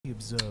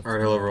observed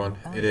Alright, hello everyone.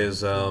 It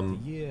is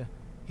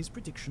his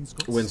predictions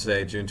got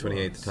Wednesday, June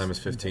 28th. The time is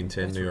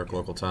 15:10 New York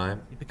local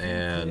time,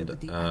 and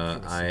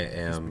I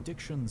am,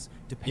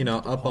 you know,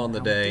 up on the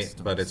day,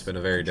 but it's been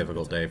a very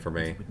difficult day for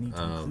me.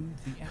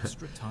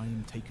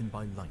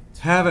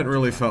 Haven't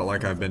really felt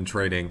like I've been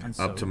trading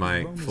up to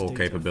my full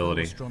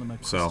capability,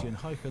 so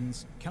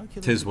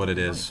tis what it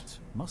is.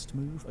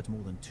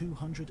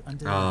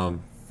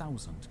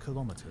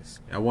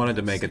 I wanted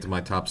to make it to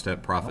my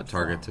TOPSTEP profit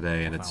target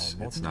today, and it's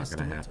not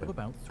going to happen,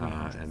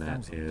 and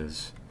that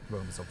is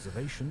Rome's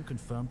observation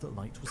confirmed that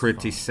light was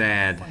pretty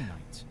sad.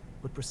 Finite,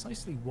 but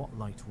precisely what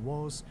light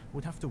was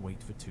would have to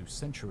wait for 2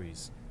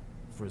 centuries.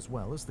 For as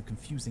well as the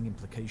confusing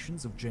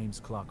implications of James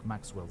Clerk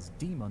Maxwell's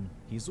demon,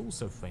 he is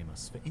also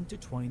famous for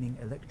intertwining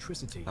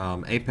electricity.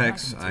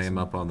 Apex, I am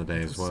up on the day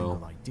as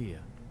well.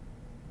 Idea,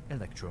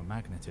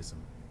 electromagnetism.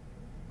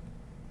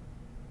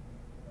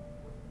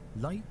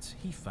 Light,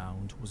 he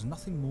found, was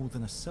nothing more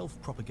than a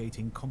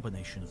self-propagating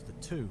combination of the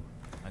two,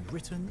 and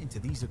written into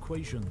these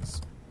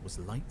equations was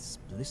light's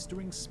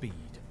blistering speed.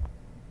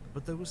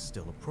 But there was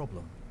still a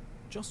problem.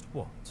 Just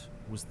what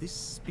was this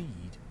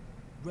speed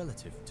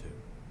relative to?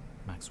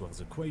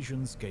 Maxwell's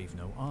equations gave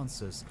no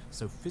answers,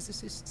 so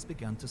physicists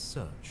began to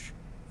search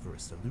for a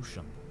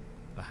solution.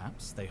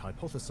 Perhaps, they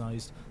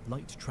hypothesized,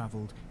 light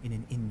traveled in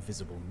an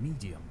invisible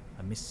medium,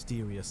 a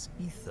mysterious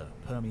ether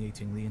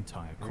permeating the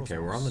entire cosmos. Okay,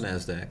 we're on the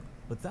NASDAQ.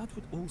 But that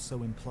would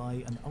also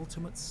imply an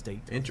ultimate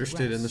state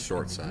Interested of in the rest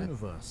short in side.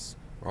 Universe.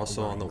 We're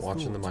also on the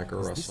watching the micro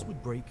This Russell.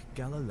 would break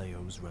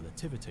Galileo's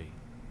relativity.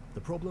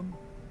 The problem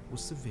was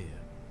severe.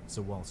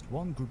 So whilst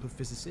one group of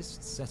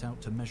physicists set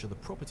out to measure the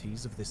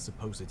properties of this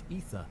supposed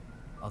ether,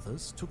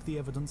 others took the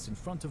evidence in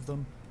front of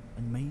them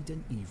and made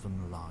an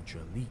even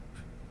larger leap.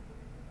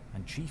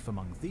 And chief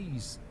among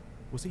these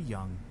was a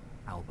young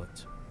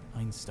Albert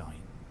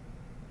Einstein.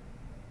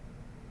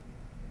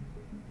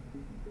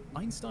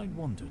 Einstein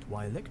wondered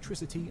why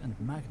electricity and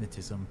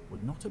magnetism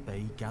would not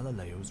obey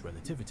Galileo's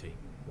relativity.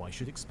 Why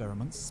should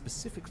experiments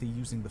specifically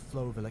using the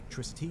flow of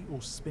electricity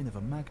or spin of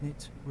a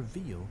magnet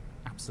reveal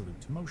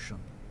absolute motion?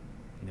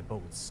 In a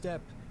bold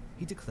step,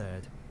 he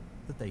declared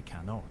that they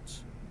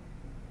cannot.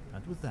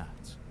 And with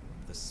that,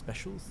 the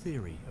special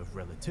theory of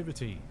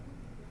relativity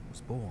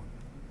was born.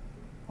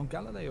 On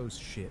Galileo's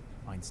ship,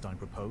 Einstein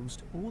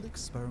proposed all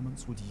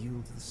experiments would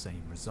yield the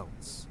same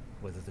results,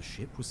 whether the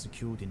ship was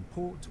secured in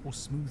port or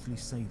smoothly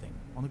sailing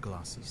on a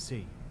glassy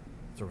sea.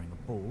 Throwing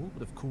a ball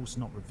would of course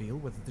not reveal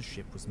whether the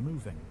ship was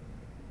moving,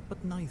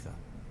 but neither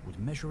would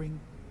measuring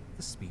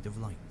the speed of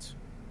light.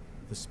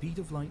 The speed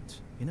of light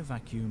in a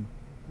vacuum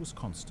was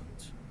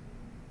constant.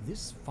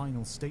 This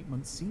final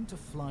statement seemed to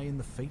fly in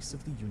the face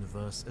of the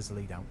universe as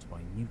laid out by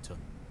Newton.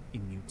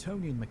 In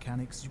Newtonian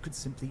mechanics, you could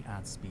simply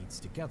add speeds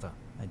together,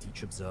 and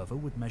each observer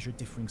would measure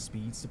differing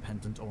speeds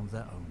dependent on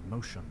their own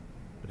motion.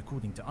 But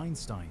according to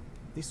Einstein,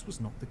 this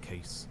was not the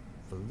case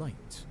for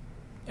light.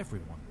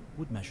 Everyone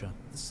would measure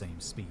the same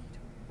speed,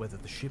 whether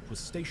the ship was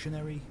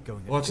stationary,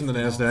 going at Watching the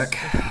NASDAQ,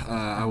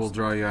 I will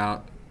draw you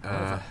out.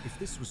 However, if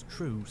this was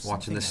true,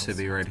 watching this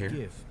Cibi right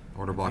here,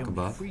 order block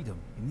above. Freedom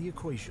in the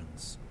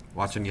equations.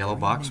 Watching yellow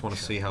box, want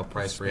to see how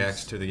price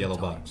reacts to the yellow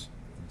box.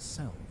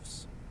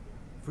 Themselves.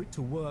 For it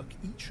to work,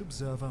 each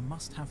observer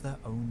must have their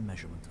own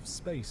measurement of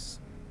space,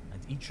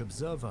 and each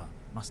observer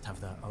must have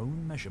their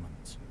own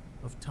measurement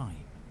of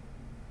time.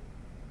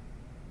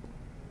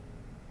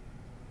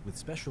 With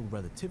special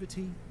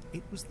relativity,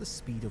 it was the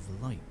speed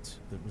of light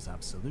that was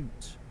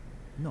absolute,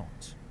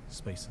 not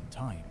space and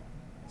time.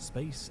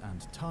 Space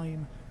and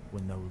time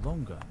were no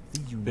longer the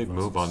universal Big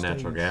move on stage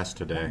natural gas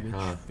today, on which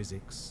huh?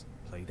 physics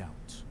played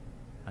out.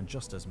 And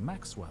just as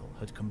Maxwell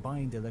had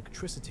combined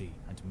electricity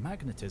and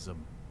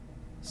magnetism,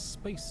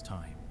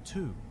 space-time,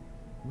 too,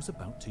 was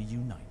about to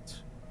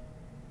unite.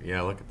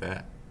 Yeah, look at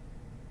that.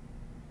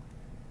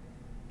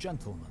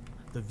 Gentlemen,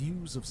 the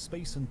views of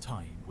space and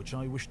time which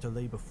I wish to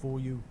lay before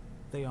you,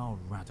 they are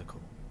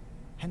radical.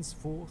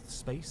 Henceforth,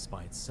 space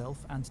by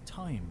itself and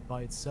time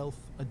by itself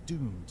are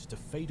doomed to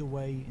fade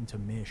away into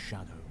mere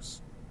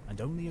shadows,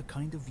 and only a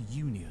kind of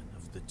union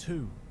of the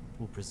two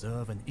will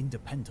preserve an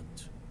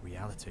independent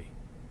reality.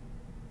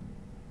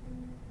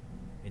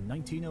 In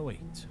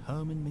 1908,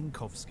 Hermann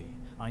Minkowski,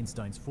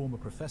 Einstein's former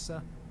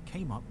professor,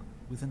 came up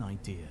with an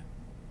idea.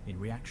 In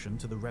reaction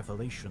to the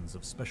revelations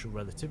of special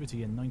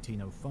relativity in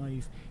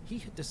 1905, he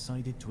had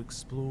decided to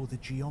explore the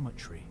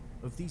geometry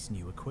of these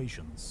new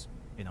equations.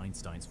 In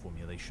Einstein's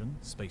formulation,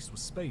 space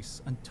was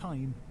space and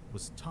time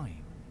was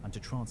time, and to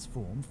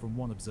transform from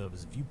one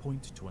observer's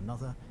viewpoint to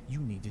another, you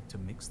needed to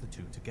mix the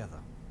two together.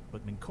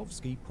 But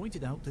Minkowski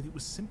pointed out that it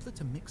was simpler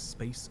to mix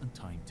space and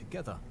time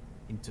together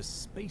into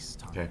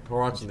space-time. Okay, we're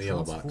watching the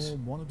yellow box.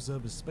 Transform one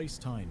observer's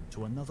space-time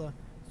to another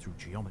through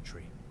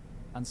geometry.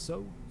 And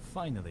so,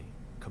 finally,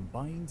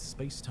 combined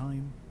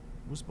space-time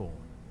was born.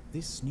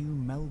 This new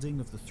melding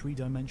of the 3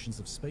 dimensions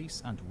of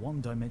space and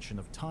 1 dimension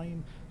of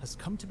time has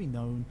come to be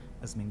known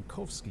as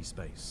Minkowski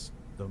space,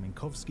 though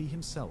Minkowski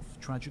himself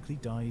tragically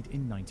died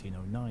in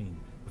 1909,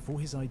 before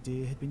his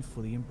idea had been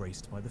fully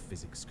embraced by the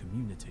physics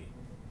community.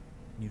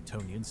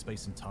 Newtonian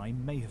space and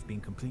time may have been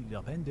completely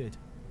upended,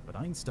 but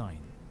Einstein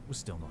was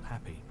still not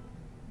happy.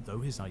 Though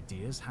his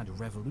ideas had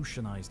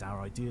revolutionized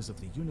our ideas of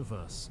the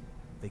universe,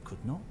 they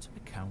could not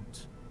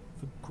account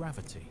for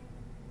gravity.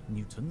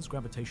 Newton's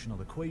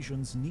gravitational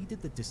equations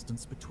needed the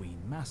distance between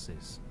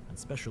masses, and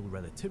special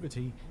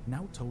relativity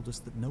now told us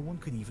that no one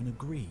could even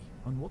agree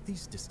on what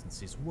these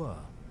distances were.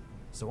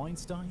 So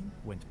Einstein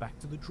went back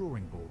to the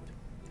drawing board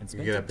and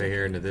You get up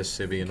here into this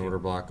Sibian order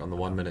block on the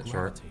 1 minute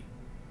chart.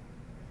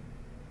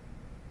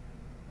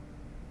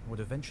 What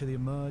eventually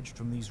emerged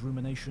from these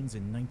ruminations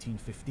in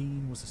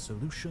 1915 was a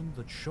solution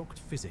that shocked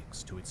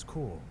physics to its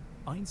core.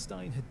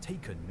 Einstein had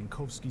taken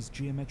Minkowski's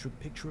geometric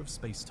picture of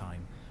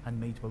space-time and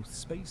made both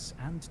space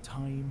and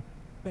time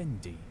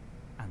bendy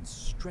and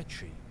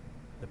stretchy,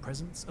 the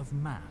presence of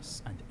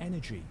mass and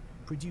energy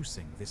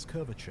producing this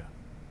curvature.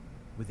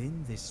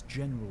 Within this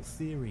general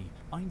theory,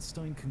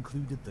 Einstein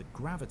concluded that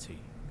gravity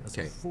as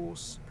a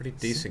force pretty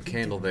decent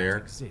candle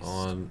there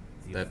on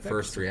that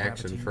first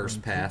reaction,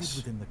 first pass,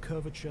 within the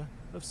curvature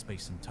of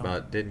space and time.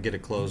 but didn't get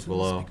it closed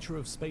Newton's below. picture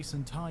of space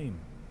and time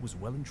was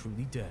well and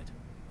truly dead,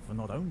 for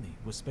not only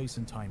were space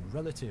and time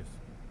relative,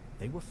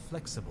 they were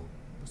flexible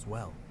as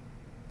well.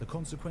 The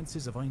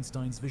consequences of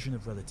Einstein's vision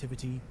of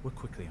relativity were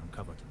quickly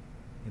uncovered.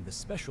 In the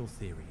special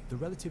theory, the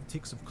relative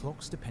ticks of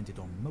clocks depended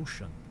on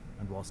motion,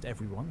 and whilst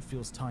everyone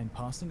feels time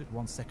passing at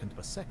 1 second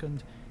per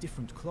second,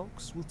 different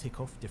clocks will tick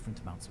off different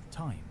amounts of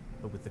time.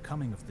 But with the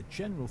coming of the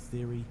general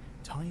theory,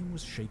 time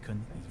was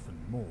shaken even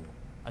more,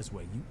 as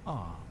where you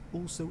are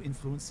also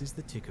influences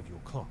the tick of your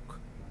clock.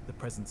 The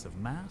presence of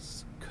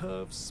mass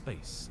curves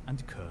space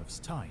and curves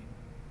time,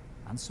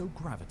 and so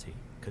gravity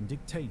can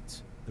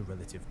dictate the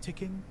relative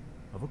ticking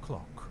of a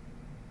clock.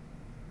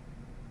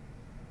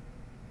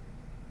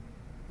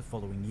 The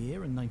following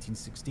year, in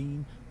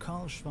 1916,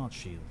 Carl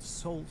Schwarzschild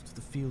solved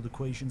the field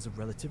equations of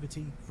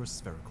relativity for a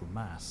spherical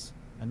mass,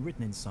 and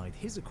written inside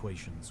his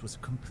equations was a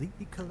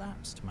completely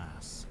collapsed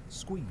mass,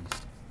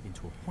 squeezed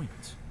into a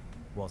point.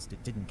 Whilst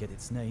it didn't get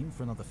its name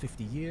for another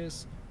 50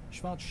 years,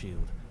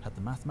 Schwarzschild had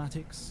the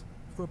mathematics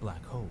for a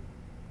black hole.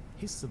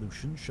 His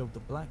solution showed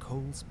that black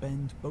holes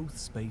bend both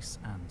space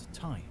and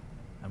time,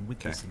 and with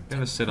this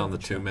gonna sit on the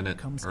 2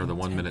 minute or the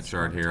 1 minute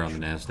chart here on the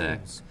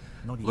NASDAQ,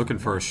 looking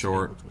for a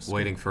short,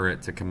 waiting for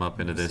it to come up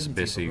into this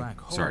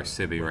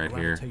Sibi right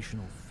here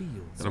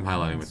that I'm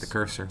highlighting with the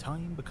cursor.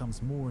 Time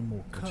becomes more and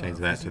more curved. Change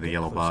that to the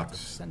yellow box.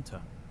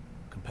 Center.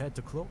 Compared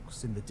to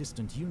clocks in the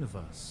distant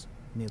universe,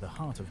 near the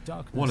heart of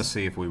darkness, I want to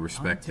see if we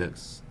respect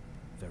it.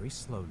 Very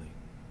slowly.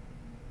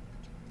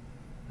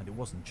 And it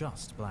wasn't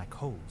just black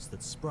holes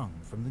that sprung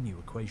from the new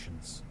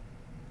equations.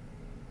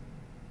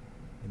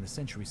 In the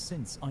centuries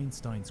since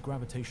Einstein's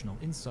gravitational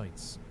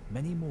insights,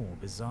 many more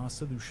bizarre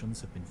solutions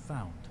have been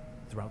found.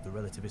 Throughout the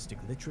relativistic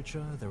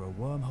literature, there are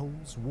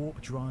wormholes,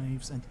 warp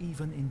drives, and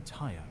even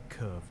entire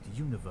curved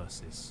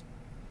universes,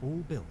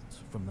 all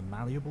built from the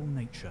malleable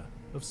nature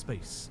of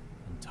space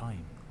and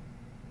time.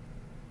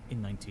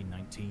 In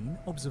 1919,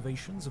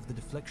 observations of the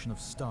deflection of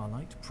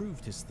starlight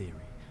proved his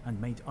theory and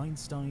made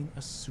Einstein a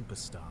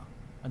superstar,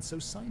 and so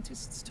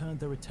scientists turned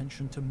their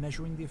attention to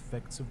measuring the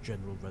effects of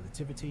general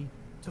relativity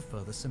to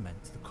further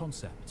cement the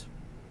concept.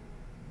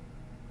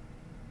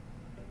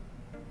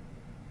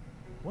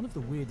 One of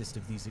the weirdest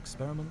of these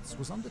experiments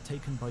was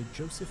undertaken by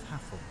Joseph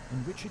Haffel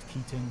and Richard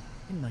Keating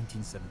in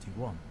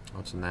 1971.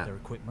 Watching that Their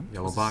equipment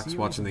yellow was a box, series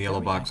watching of the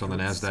yellow very box on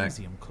the accurate NASDAQ.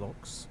 cesium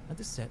clocks and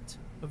a set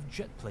of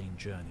jet plane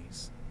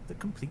journeys that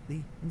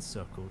completely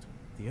encircled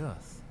the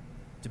Earth.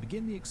 To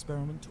begin the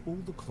experiment, all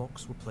the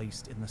clocks were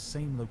placed in the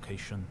same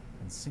location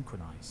and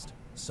synchronized.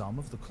 Some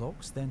of the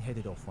clocks then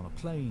headed off on a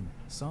plane,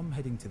 some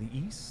heading to the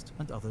east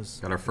and others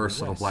Got our first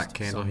to the little west, black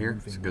candle some here.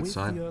 moving It's a good with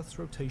sign. the Earth's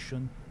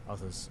rotation,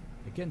 others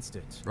against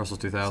it. Russell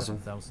 2000.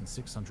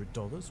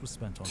 $7,600 was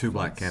spent on 2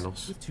 black flights,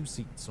 candles. with 2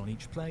 seats on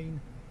each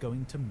plane,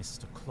 going to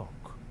Mr.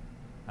 Clock.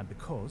 And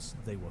because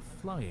they were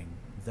flying,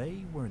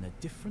 they were in a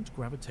different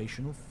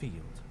gravitational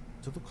field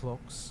to the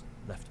clocks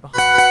left behind.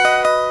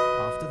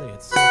 After they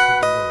had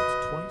circled the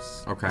world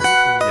twice, Okay.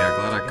 Yeah,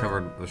 glad I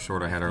covered the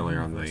short I had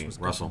earlier on the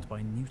Russell.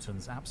 By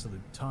Newton's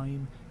absolute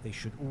time, they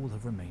should all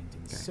have remained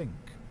in sync.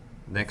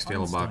 Next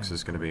yellow box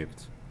is going to be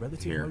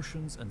relative here.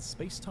 motions and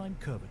space-time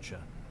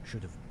curvature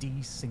should have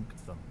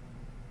desynced them.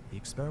 The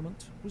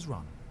experiment was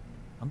run,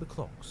 and the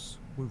clocks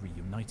were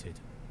reunited.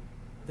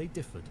 They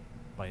differed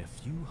by a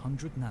few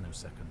hundred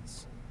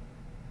nanoseconds.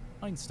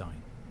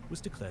 Einstein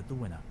was declared the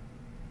winner.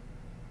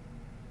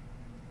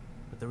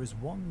 But there is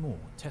one more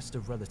test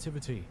of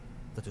relativity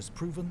that has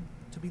proven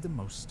to be the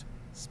most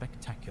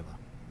spectacular.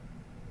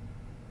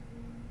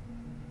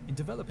 In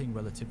developing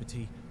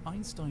relativity,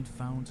 Einstein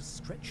found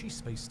stretchy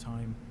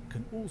space-time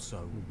can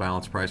also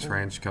balance price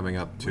range coming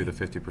up to the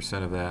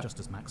 50% of that. Just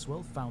as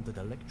Maxwell found that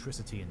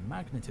electricity and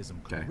magnetism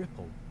could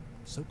ripple,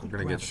 so could We're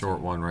going to get short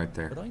one right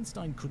there. But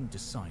Einstein couldn't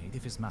decide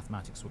if his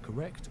mathematics were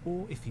correct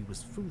or if he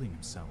was fooling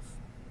himself,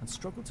 and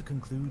struggled to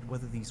conclude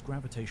whether these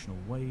gravitational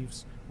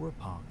waves were a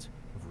part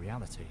of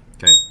reality.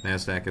 Okay,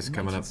 NASDAQ is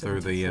coming up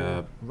through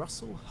the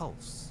Russell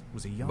Hulse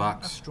was a young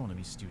box.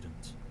 astronomy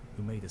student.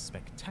 who made a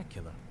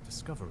spectacular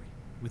discovery.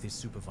 With his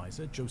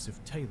supervisor,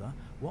 Joseph Taylor,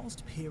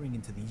 whilst peering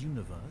into the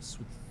universe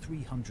with the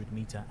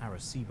 300-meter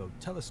Arecibo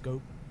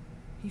telescope,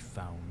 he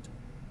found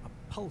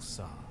a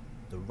pulsar,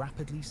 the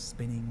rapidly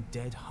spinning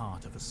dead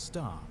heart of a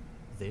star.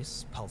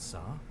 This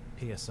pulsar,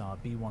 PSR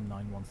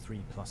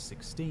B1913 plus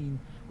 16,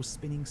 was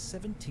spinning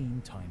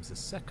 17 times a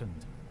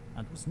second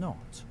and was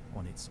not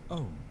on its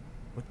own,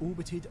 but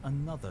orbited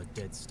another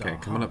dead star. Okay,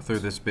 coming up through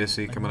this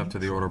busy, coming up to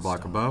the order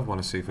block above.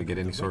 Want to see if we get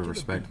any sort of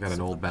respect. Got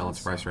an old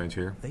balanced price range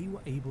here. They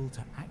were able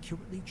to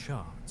accurately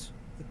chart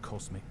the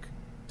cosmic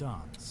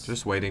dance.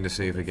 Just waiting to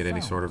see if we get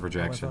any sort of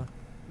rejection. However,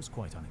 was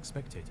quite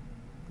unexpected.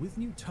 With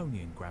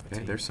Newtonian gravity,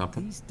 okay, there's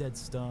something. These dead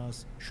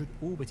stars should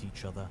orbit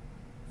each other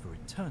for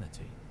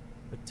eternity.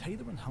 But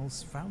Taylor and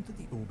Hulse found that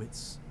the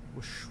orbits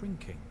were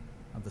shrinking,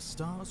 and the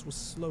stars were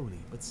slowly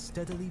but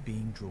steadily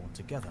being drawn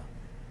together.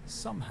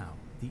 Somehow,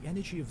 the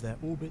energy of their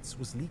orbits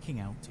was leaking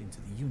out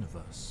into the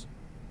universe.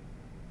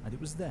 And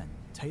it was then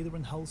Taylor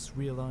and Hulse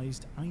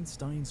realized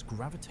Einstein's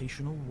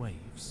gravitational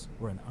waves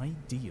were an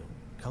ideal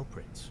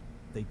culprit.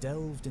 They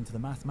delved into the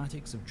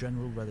mathematics of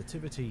general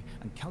relativity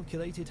and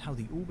calculated how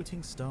the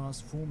orbiting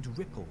stars formed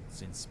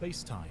ripples in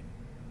space-time,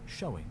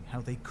 showing how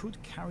they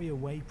could carry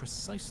away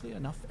precisely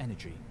enough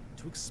energy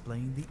to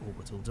explain the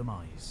orbital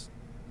demise.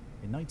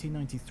 In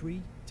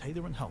 1993,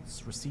 Taylor and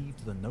Hulse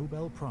received the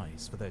Nobel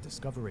Prize for their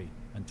discovery,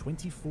 and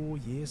 24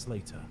 years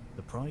later,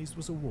 the prize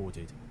was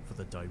awarded for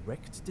the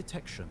direct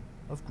detection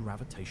of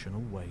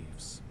gravitational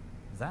waves.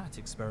 That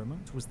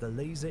experiment was the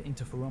Laser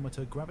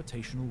Interferometer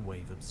Gravitational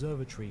Wave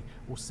Observatory,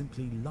 or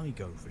simply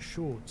LIGO for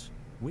short,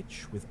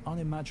 which, with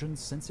unimagined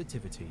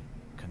sensitivity,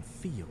 can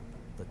feel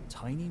the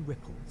tiny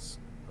ripples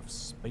of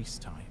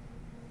space-time.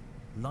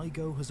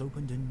 LIGO has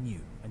opened a new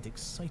and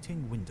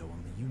exciting window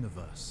on the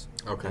universe.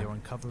 Okay. They are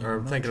uncovering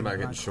I'm thinking about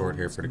getting black short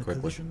here holes pretty and the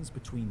quickly. collisions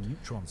between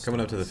neutron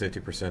Coming up to the stars.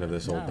 50% of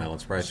this old Now,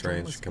 balanced price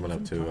range, astronomers coming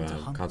up even to plan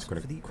to hunt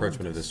consequent for the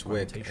encroachment of oldest this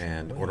wick gravitational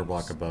and order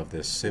block waves above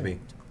this Sibi.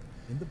 formed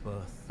in the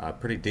birth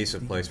Pretty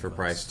decent of the place for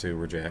price universe. to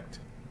reject.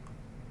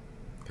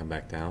 Come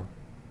back down.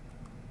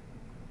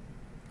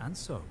 And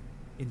so,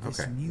 in this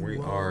Okay, new we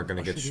world are going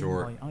to get ushered in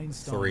short by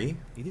Einstein, 3.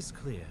 it is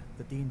clear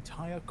that the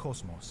entire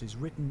cosmos is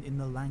written in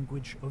the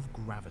language of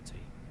gravity,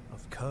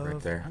 of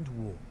curve there. and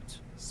warped,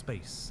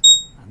 space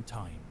and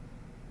time.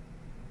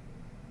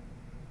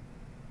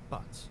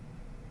 But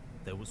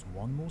there was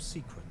one more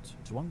secret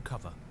to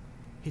uncover,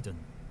 hidden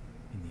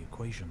in the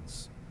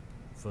equations.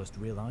 First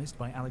realized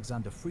by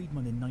Alexander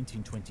Friedman in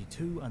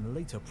 1922 and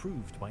later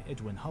proved by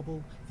Edwin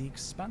Hubble, the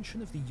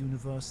expansion of the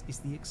universe is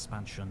the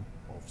expansion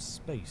of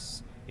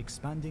space,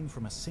 expanding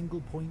from a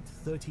single point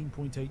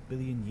 13.8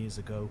 billion years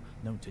ago,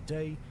 known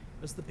today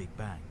as the Big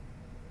Bang.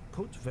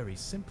 Put very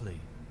simply,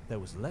 there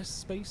was less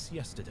space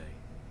yesterday,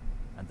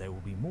 and there will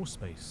be more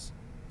space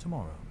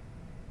tomorrow.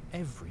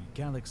 Every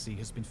galaxy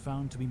has been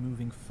found to be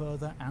moving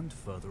further and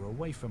further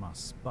away from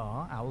us,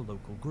 bar our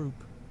local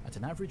group, at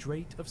an average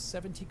rate of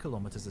 70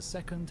 kilometers a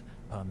second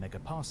per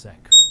megaparsec,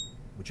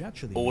 which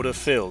actually Order means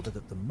filled. that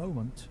at the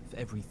moment, for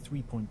every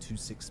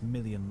 3.26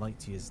 million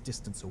light-years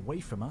distance away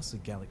from us a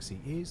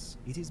galaxy is,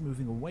 it is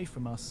moving away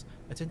from us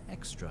at an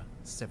extra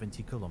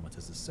 70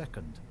 kilometers a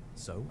second.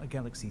 So, a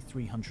galaxy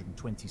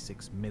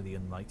 326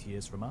 million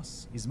light-years from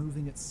us is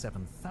moving at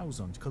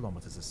 7,000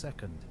 kilometers a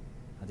second,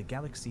 and a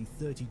galaxy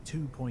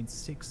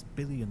 32.6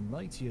 billion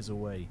light-years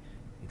away,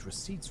 it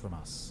recedes from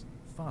us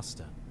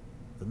faster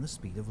than the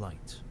speed of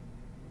light.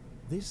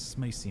 This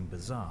may seem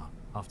bizarre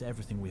after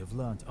everything we have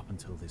learned up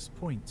until this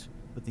point,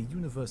 but the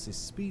universe's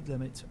speed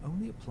limit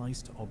only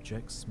applies to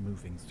objects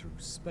moving through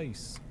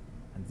space,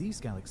 and these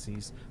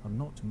galaxies are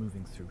not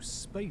moving through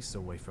space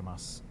away from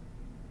us.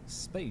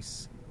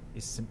 Space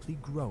is simply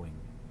growing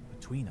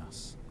between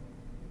us.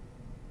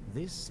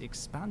 This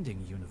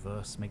expanding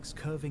universe makes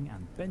curving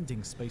and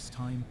bending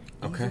space-time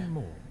even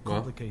more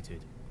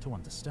complicated to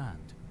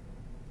understand.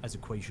 As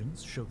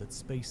equations show that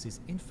space is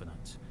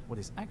infinite, what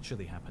is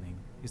actually happening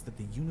is that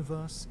the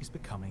universe is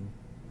becoming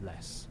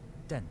less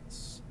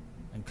dense.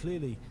 And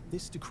clearly,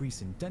 this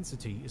decrease in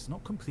density is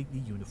not completely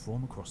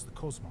uniform across the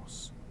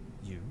cosmos.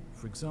 You,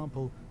 for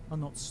example, are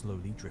not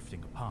slowly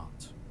drifting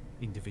apart.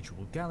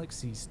 Individual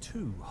galaxies,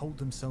 too, hold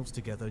themselves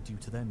together due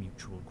to their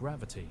mutual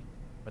gravity.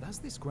 But as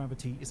this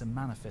gravity is a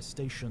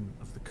manifestation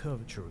of the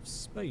curvature of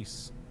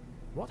space,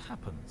 what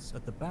happens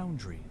at the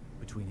boundary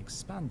between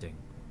expanding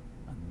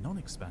and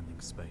non-expanding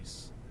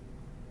space?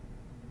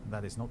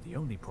 That is not the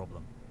only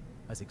problem,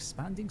 as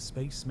expanding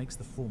space makes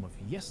the form of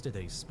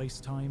yesterday's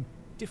space-time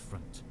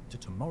different to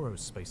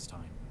tomorrow's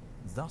space-time,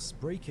 thus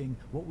breaking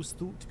what was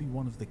thought to be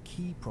one of the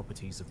key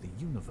properties of the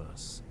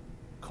universe: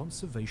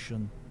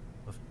 conservation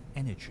of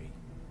energy.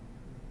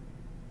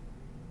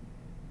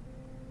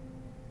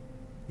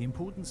 The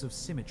importance of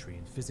symmetry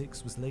in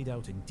physics was laid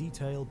out in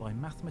detail by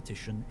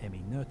mathematician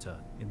Emmy Noether.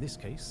 In this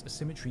case, a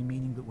symmetry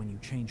meaning that when you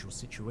change your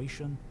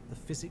situation, the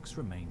physics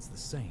remains the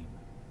same.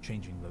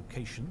 Changing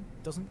location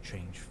doesn't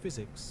change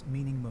physics,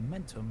 meaning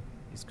momentum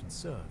is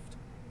conserved.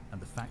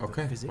 And the fact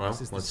that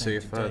physics is the let's same see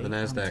if today the and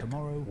NASDAQ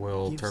tomorrow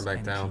will gives turn back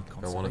energy down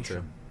if I want it to.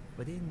 conservation.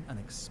 But in an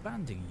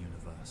expanding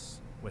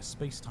universe, where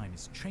space-time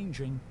is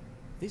changing,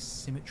 this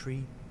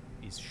symmetry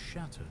is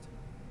shattered.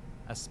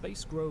 As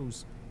space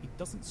grows, it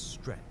doesn't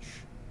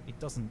stretch, it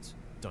doesn't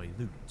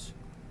dilute.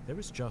 There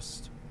is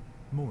just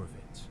more of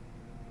it.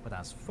 But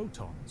as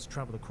photons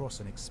travel across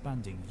an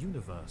expanding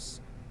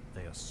universe,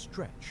 they are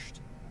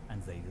stretched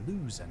and they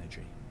lose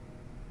energy.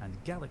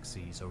 And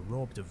galaxies are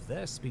robbed of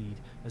their speed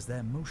as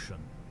their motion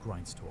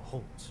grinds to a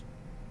halt.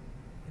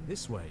 In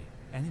this way,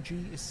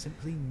 energy is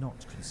simply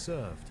not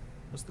conserved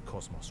as the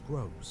cosmos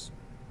grows.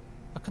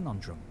 A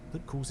conundrum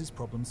that causes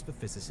problems for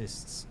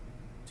physicists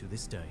to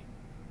this day.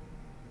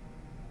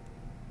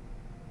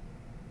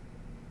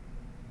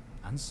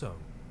 And so,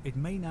 it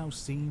may now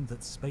seem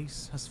that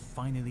space has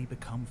finally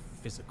become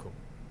physical,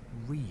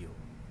 real.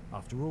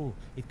 After all,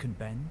 it can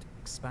bend,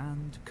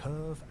 expand,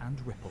 curve, and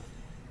ripple.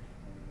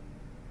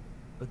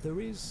 But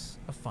there is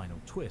a final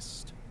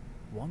twist,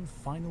 one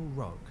final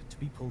rug to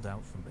be pulled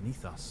out from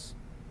beneath us.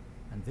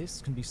 And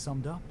this can be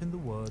summed up in the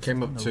words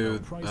came of up the to Nobel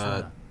Prize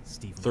winner,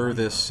 Stephen through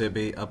this Weinberg.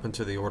 SIBI up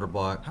into the order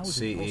block How is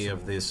CE it possible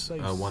of this that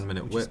space, 1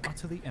 minute which is wick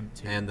utterly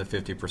empty, and the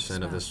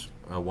 50% of this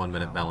 1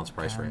 minute how balance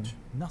price can range.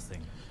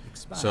 Nothing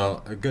expand?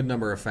 So a good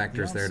number of The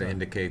factors there to answer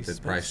indicate is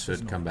that price space does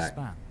should not come back.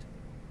 expand.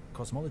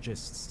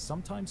 Cosmologists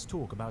sometimes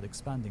talk about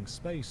expanding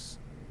space,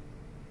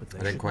 but they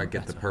I didn't should quite know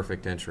get the better.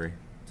 perfect entry.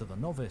 To the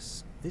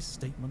novice, this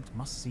statement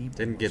must seem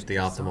Didn't get almost the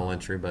optimal bizarre.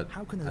 entry, but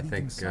How can a I leading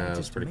think it was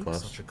scientist pretty make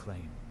close. such a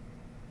claim?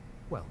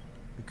 Well,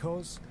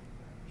 because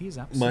he is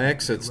My absolutely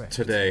exits correct.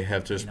 today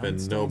have just In been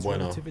no Einstein's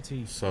bueno,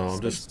 relativity, so I'm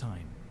just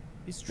space-time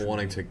is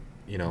wanting truly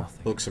to,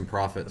 nothing. book some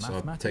profit, The so I'm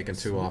taking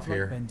mathematics 2 look off like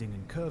here. bending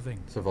and curving.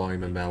 It's a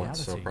volume In imbalance,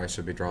 so reality, price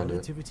should be drawn to it.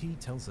 relativity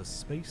tells us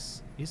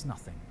space is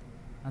nothing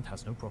and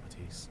has no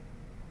properties.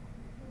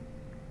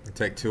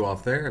 Take 2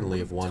 off there and What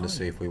leave of 1 to time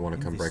see if we want to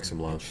in come this break some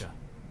lows. picture?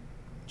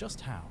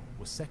 Just how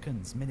were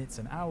seconds, minutes,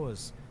 and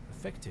hours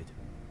affected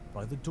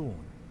by the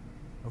dawn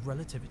of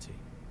relativity?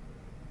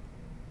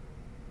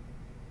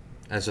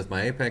 As with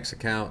my Apex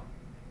account,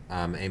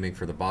 I'm aiming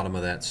for the bottom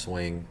of that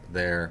swing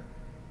there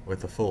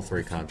with the full 3 For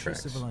the future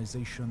contracts.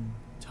 civilization,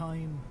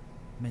 time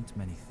meant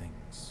many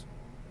things.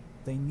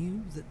 They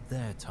knew that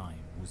their time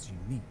was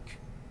unique,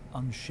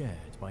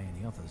 unshared by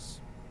any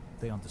others.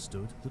 They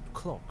understood that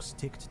clocks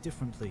ticked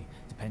differently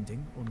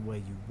depending on where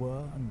you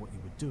were and what you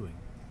were doing.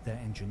 Their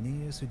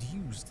engineers had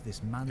used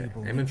this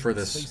malleable Aiming nature for of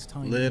this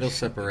space-time little to shape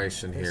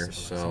separation their here,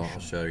 so I'll civilization.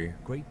 show you.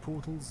 Great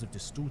portals of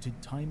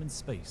distorted time and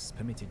space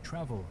permitted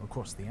travel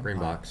across the empire. Green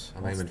box.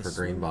 I'm whilst aiming the for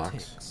green slow box.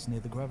 ticks near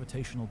the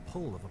gravitational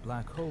pull of a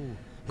black hole.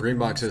 Green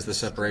box had is the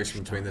stretched separation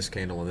between time this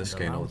candle and this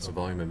and candle. allowed It's a them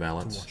volume to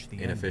imbalance, watch the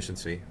end.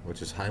 inefficiency,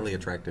 which is highly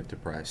attractive to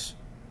price.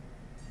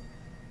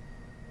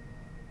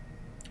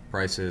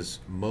 Price is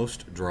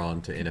most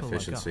drawn to People like us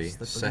inefficiency, that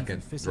believe in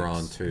second physics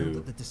drawn know to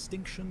that the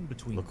distinction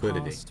between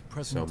liquidity. past,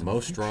 present, So and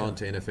most future drawn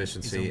to is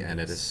inefficiency, only and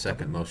it a is second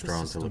stubbornly most drawn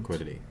to persistent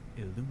liquidity.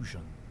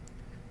 Illusion.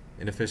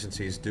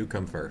 Inefficiencies do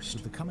come first,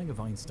 With the coming of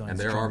Einstein's and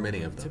there are general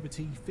many of them,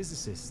 relativity,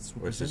 physicists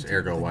were which is presented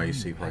ergo with a why you new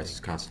see prices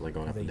headache. constantly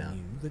going up They and down.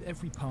 knew that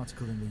every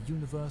particle in the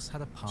universe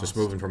had a past, Just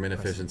moving from present,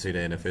 inefficiency to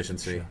and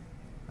inefficiency. future.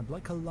 And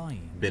like a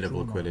line Bit of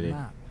drawn on a liquidity.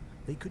 map,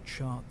 they could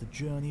chart the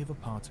journey of a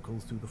particle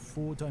through the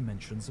 4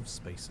 dimensions of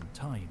space and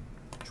time,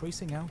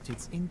 tracing out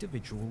its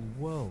individual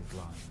world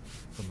line,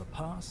 from the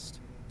past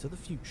to the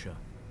future,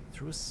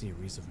 through a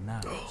series of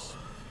nows.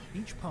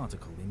 Each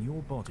particle in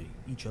your body,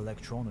 each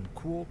electron and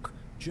quark,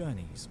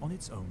 journeys on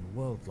its own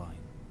world line.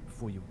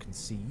 Before you were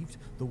conceived,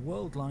 the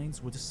world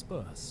lines were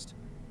dispersed,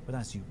 but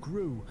as you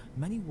grew,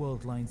 many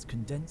world lines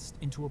condensed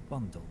into a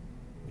bundle,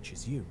 which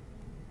is you.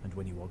 And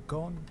when you are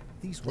gone,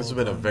 these This has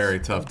world been a lines very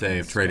tough day again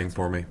of trading scatter.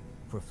 for me.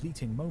 For a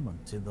fleeting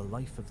moment in the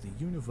life of the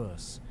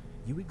universe,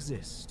 you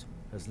exist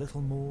as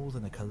little more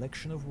than a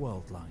collection of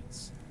world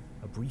lines,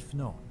 a brief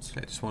knot.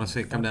 Okay, just want to see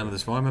it come down to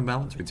this volume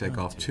imbalance. We take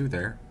off 2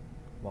 there,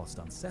 Whilst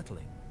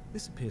unsettling,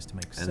 this appears to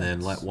make sense. and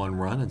then let 1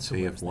 run and So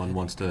see where's if the 1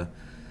 wants to.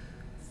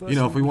 First You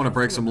know, if of we all, want to have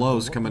break some remember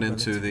lows what coming the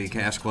into the relativity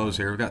cash of close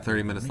time here, we've got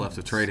 30 minutes left of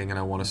means. trading, and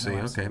I want to see,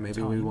 Now, as okay, in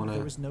maybe we time, want there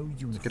to is no get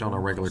on uniform our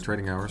regular cosmic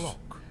trading hours. clock.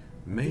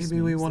 This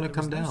Maybe we means want to there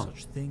come is no down,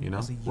 such thing you know,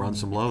 as a run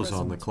some unique lows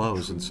on the present,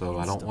 close, a and true so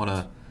I don't want to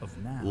instant of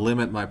now.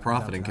 limit my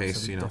profit Without in an case,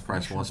 absolute you know, price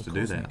definition wants of to a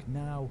do that. cosmic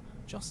now,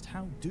 just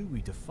how do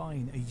we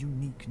define a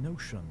unique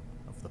notion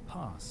of the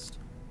past?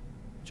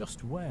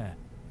 Just where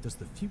does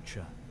the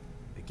future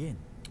begin?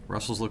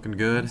 Russell's looking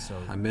good. So,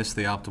 I missed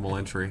the optimal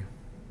entry.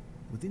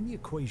 Within the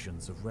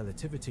equations of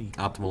relativity,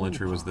 Optimal all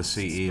entry was the pasts,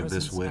 CE of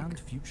this presents, wick. and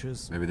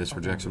futures Maybe this are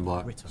rejection already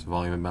block. written. It's a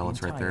volume imbalance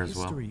The right there entire as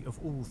well. history of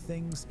all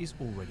things is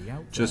already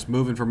out Just there.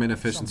 moving from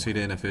inefficiency to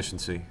Somewhere.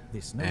 inefficiency.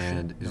 This notion,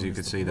 And as known you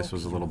can the see, this block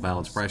was a little universe,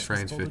 balanced price has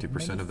range, bothered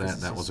 50% of many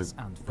that was physicists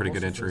a and pretty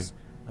good entry. philosophers,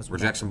 as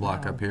Rejection without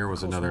block now, up here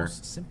was another,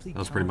 cosmos simply that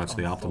was pretty cannot much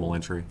the optimal unfold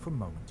entry. from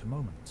moment to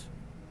moment.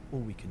 All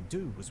we can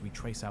do as we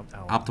trace out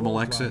our Optimal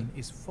world exit. line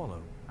is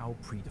follow our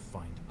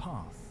predefined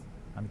path,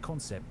 and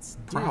concepts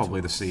dear Probably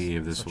to the us, CE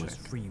of this such as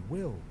wick. free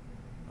will,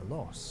 are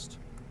lost.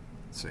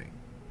 Let's see.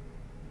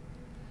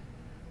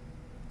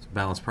 So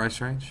balanced price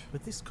range.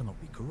 But this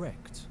cannot be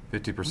correct.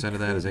 50% of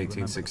that is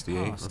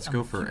 1868. Let's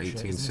go for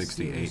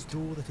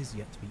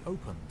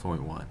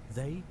 1868.1.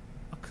 They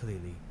are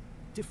clearly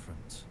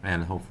different.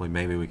 And hopefully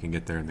maybe we can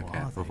get there in the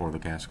before the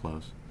cash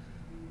close.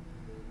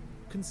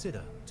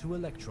 Consider two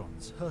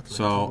electrons hurtling.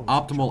 So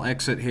optimal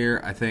exit here,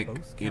 I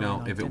think, you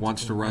know, if it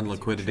wants to run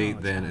liquidity,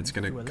 then it's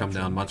going to come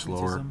down much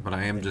lower. But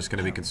I am just going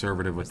to be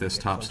conservative with this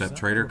top step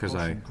trader because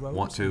I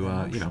want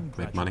to, you know,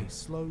 make money.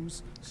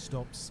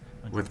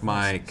 With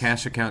my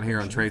cash account here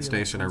on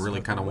TradeStation, I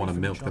really kind of want to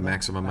milk the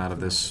maximum out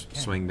of this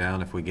swing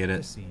down if we get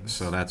it.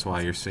 So that's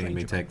why you're seeing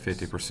me take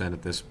 50%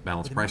 at this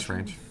balanced price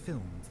range.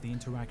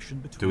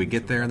 Do we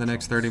get there in the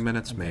next 30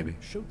 minutes? Maybe.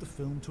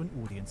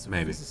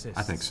 Maybe.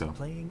 I think so.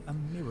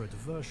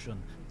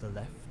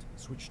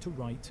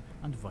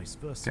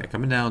 Okay,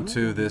 coming down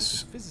to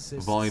this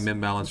volume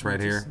imbalance right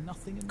here.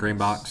 Green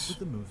box.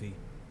 I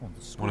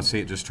want to see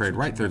it just trade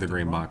right through the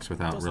green box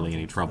without really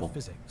any trouble.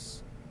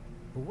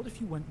 But what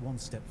if you went one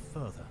step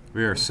further?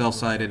 We are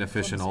sell-side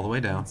inefficient all the way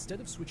down.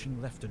 Instead of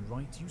switching left and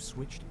right, you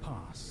switched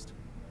past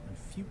and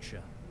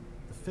future.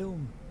 The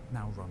film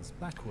now runs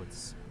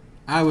backwards.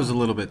 I was a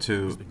little bit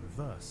too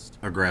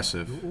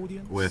aggressive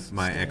with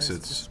my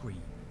exits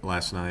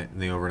last night in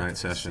the overnight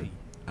session.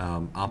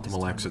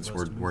 Optimal exits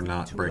were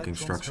not breaking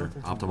structure.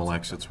 Optimal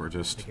exits were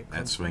just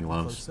at swing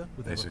lows,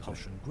 basically.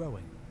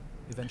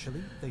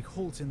 Eventually, they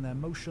halt in their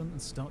motion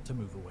and start to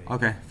move away.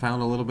 Okay,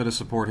 found a little bit of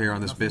support here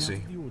on this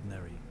BISI,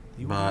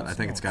 but I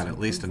think it's got at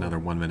least another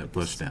 1 minute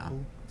push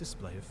down.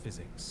 Display of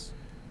physics.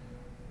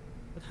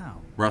 But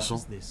how?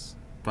 Russell,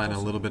 find a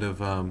little bit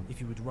of if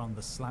you would run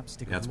the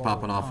slapstick yeah, it's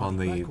popping off on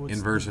the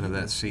inversion of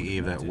that CE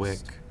of that wick.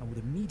 And would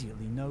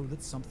immediately know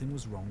that something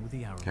was wrong with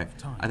the arrow of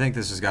time. I think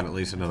this has got at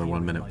least another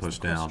 1 minute push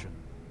down.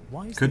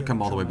 Could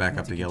come all the way back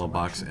up to yellow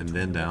box and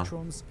then down.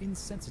 Electrons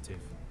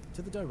insensitive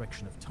to the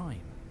direction of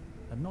time,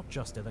 and not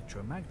just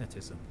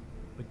electromagnetism,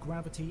 but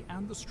gravity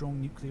and the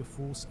strong nuclear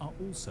force are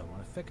also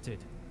unaffected.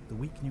 The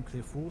weak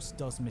nuclear force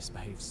does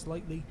misbehave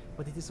slightly,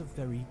 but it is a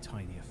very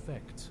tiny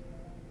effect.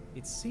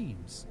 It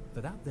seems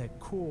that at their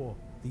core,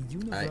 the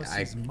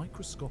universe's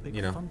microscopic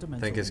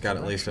fundamental think it's got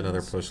at least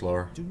another push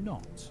lower. Do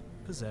not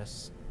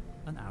possess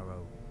an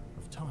arrow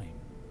of time.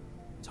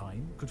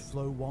 Time could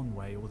flow one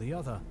way or the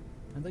other,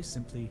 and they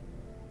simply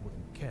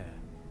wouldn't care.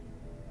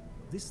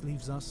 This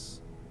leaves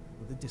us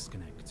with a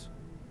disconnect.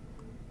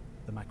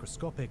 The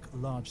macroscopic,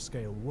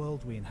 large-scale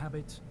world we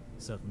inhabit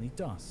certainly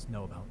does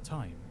know about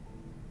time.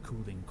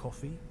 Cooling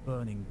coffee,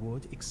 burning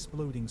wood,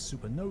 exploding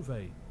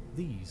supernovae,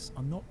 these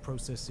are not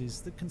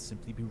processes that can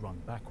simply be run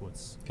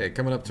backwards. Okay,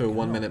 coming up to a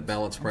 1 minute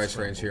balance price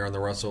range here on the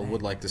Russell.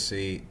 Would like to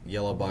see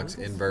yellow box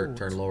invert,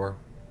 turn lower.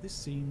 This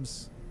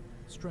seems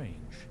strange.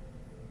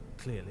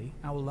 Clearly,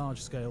 our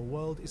large-scale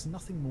world is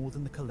nothing more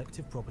than the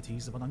collective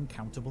properties of an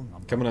uncountable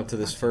number. Coming up to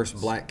this first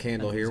black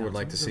candle here, would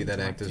like to see that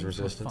act as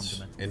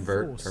resistance.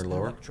 Invert, turn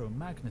lower.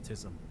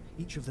 Electromagnetism.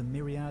 Each of the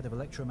myriad of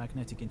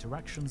electromagnetic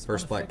interactions.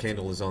 First black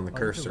candle is on the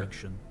cursor.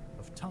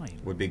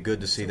 Would be good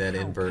to see that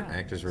invert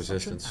act as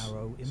resistance.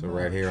 So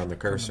right here on the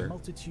cursor.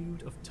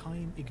 Multitude of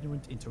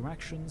time-ignorant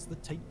interactions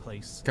that take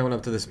place. Coming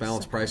up to this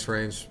balance price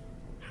range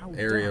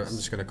area, I'm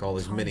just going to call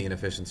these mini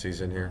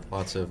inefficiencies in here.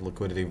 Lots of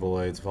liquidity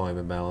voids,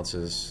 volume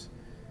imbalances.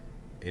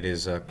 It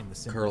is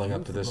curling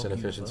up to this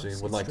inefficiency.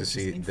 Would like to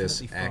see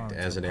this act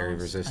as an area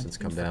of resistance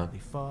come down.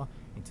 Far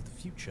into the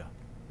future,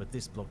 but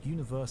this block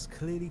universe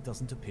clearly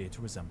doesn't appear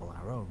to resemble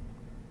our own.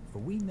 For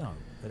we know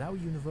that our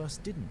universe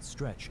didn't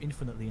stretch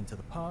infinitely into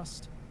the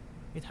past,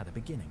 it had a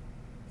beginning.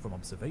 From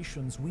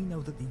observations, we know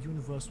that the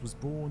universe was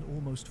born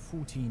almost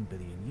 14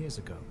 billion years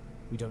ago.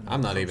 We don't know.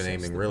 I'm not even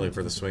aiming really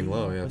for the swing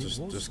low, yeah,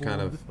 just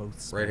kind of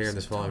right here in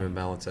this volume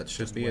imbalance. That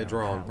should be a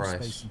draw on price.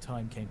 Space and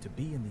time came to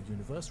be in the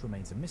universe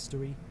remains a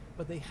mystery,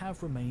 but they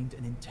have remained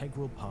an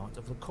integral part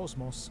of the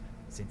cosmos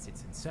since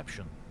its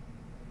inception.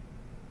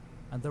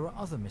 And there are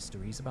other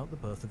mysteries about the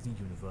birth of the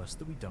universe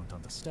that we don't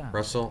understand.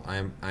 Russell, I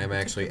am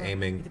actually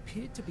aiming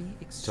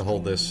to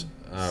hold this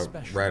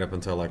right up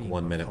until like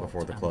 1 minute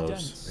before the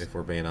close, if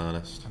we're being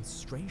honest. And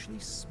strangely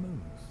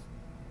smooth.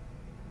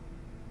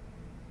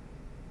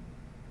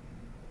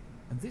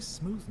 And this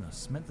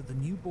smoothness meant that the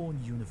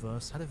newborn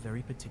universe had a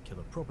very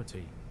particular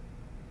property.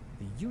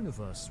 The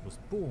universe was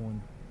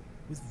born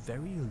with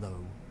very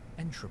low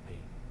entropy.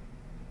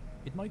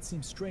 It might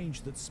seem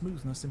strange that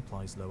smoothness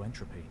implies low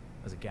entropy,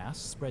 as a gas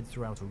spread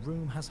throughout a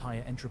room has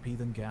higher entropy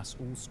than gas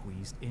all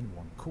squeezed in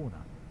one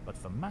corner. But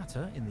for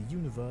matter in the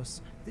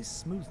universe, this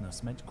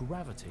smoothness meant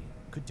gravity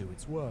could do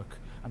its work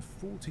and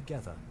fall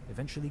together,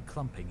 eventually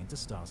clumping into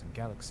stars and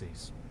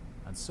galaxies.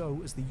 And so,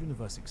 as the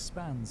universe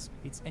expands,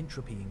 its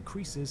entropy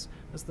increases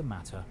as the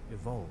matter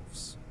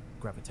evolves.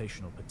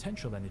 Gravitational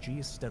potential energy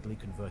is steadily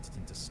converted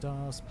into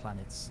stars,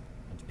 planets,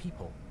 and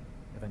people.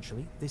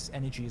 Eventually, this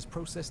energy is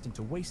processed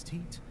into waste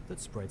heat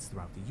that spreads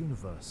throughout the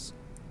universe.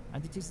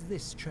 And it is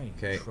this change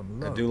from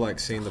low I do like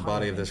seeing the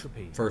body of this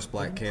entropy first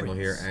black candle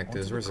here act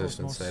as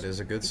resistance. That is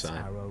a good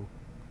sign. Arrow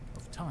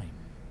of time.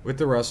 With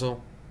the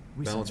Russell,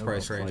 balance Recent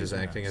price Nobel range is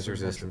Prize acting winner as Sir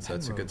resistance. Roger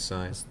That's a good Penrose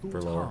sign has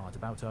for thought lower. hard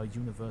about our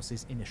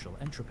universe's initial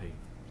entropy.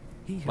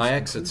 My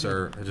exits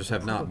just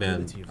have not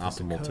been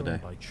optimal today.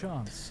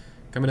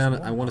 Coming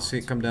down, I want to see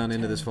it come down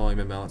into this volume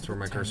imbalance where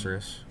my cursor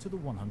is.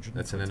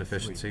 That's an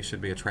inefficiency. Should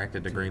be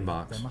attracted to green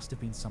box. There must have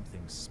been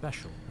something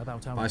special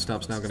about our Buy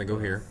stop's now going to go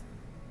here.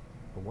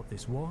 But what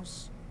this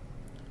was,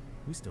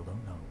 we still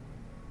don't know.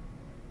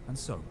 And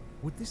so,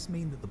 would this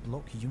mean that the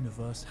block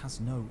universe has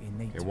no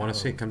innate I want to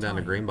see it come down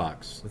to green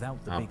box.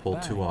 I'll pull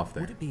 2 off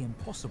there. Would it be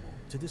impossible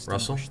to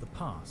Russell, distinguish the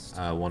past?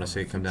 I want to see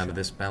it come down to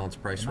this balance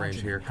price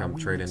range here. Come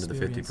trade into the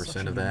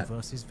 50% of that.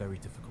 Universe is very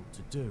difficult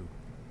to do.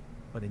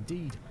 But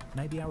indeed,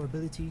 maybe our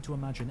ability to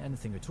imagine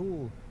anything at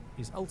all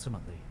is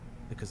ultimately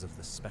because of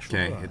the special.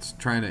 Okay, it's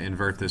trying to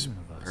invert this,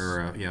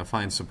 or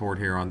find support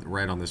here on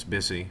right on this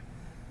BISI.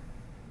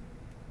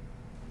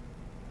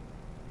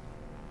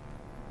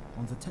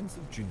 On the 10th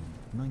of June,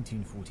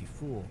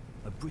 1944,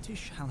 a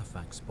British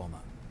Halifax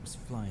bomber was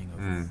flying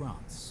over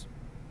France.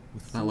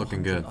 With not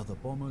looking good. Other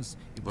bombers,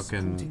 it was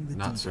looking the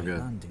not so good.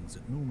 Landings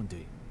at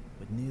Normandy,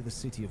 but near the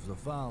city of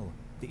Laval,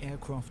 the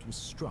aircraft was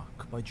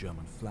struck by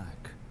German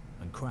flak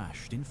and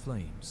crashed in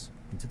flames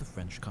into the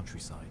French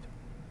countryside.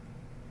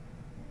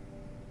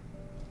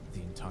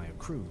 The entire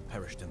crew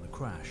perished in the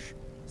crash.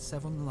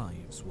 7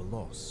 lives were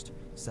lost,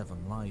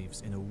 7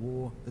 lives in a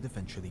war that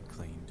eventually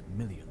claimed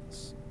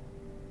millions.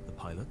 The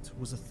pilot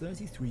was a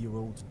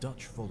 33-year-old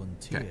Dutch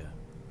volunteer,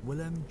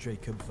 Willem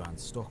Jacob van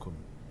Stockum,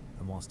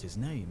 and whilst his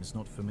name is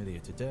not familiar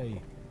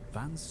today,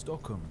 Van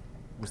Stockum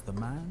was the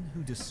man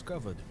who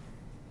discovered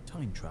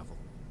time travel.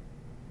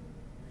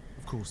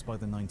 Of course, by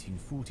the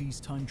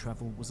 1940s, time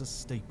travel was a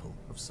staple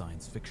of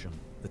science fiction.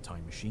 The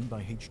Time Machine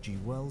by H.G.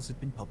 Wells had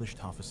been published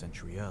half a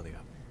century earlier,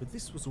 but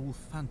this was all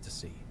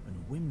fantasy and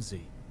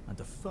whimsy and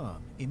a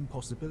firm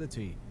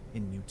impossibility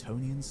in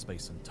Newtonian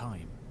space and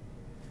time.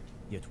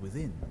 Yet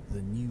within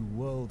the new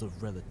world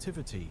of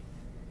relativity,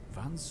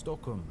 Van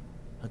Stockum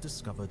had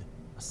discovered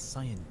a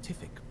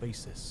scientific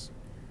basis.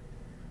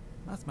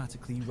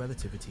 Mathematically,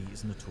 relativity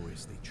is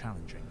notoriously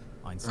challenging.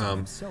 Einstein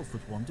himself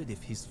had wondered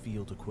if his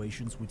field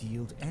equations would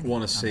yield any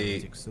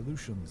analytic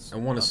solutions. I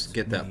want to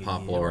get that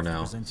pop lower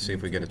now, see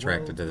if we get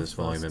attracted to this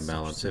volume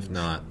imbalance. If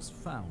not,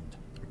 I'm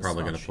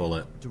probably going to pull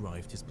it.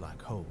 Derived his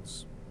black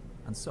holes.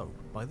 And so,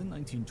 by the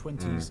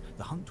 1920s,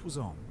 the hunt was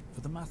on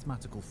for the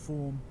mathematical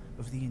form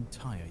of the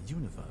entire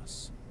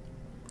universe.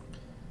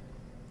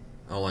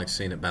 I don't like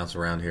seeing it bounce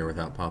around here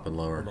without popping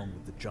lower.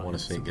 I want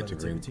to see it get to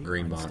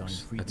green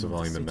box. That's a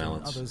volume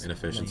imbalance,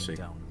 inefficiency.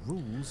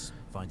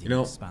 You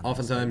know,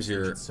 oftentimes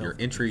your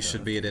entries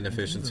should be at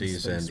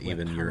inefficiencies, and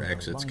even your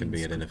exits can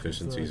be at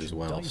inefficiencies as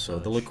well. So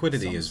the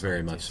liquidity is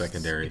very much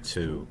secondary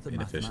to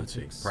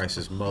inefficiency. Price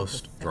is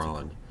most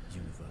drawn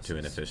to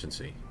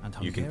inefficiency.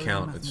 You can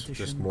count, it's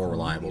just more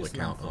reliable to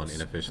count on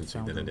inefficiency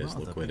than it is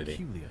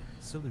liquidity.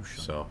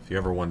 So if you're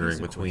ever wondering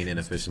between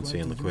inefficiency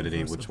and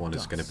liquidity, which one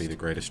is going to be the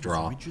greatest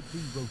draw,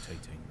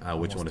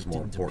 which one is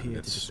more important,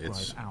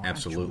 it's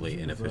absolutely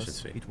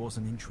inefficiency. It was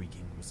an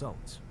intriguing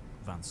result.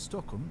 Van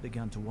Stockum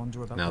began to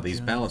wonder about now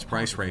these balanced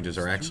price ranges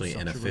are actually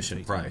an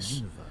efficient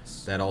price.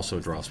 That also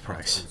draws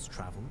price.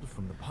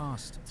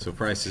 So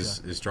price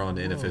is drawn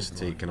to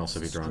inefficiency, can also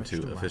be drawn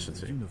to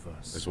efficiency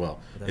as well.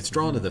 It's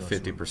drawn to the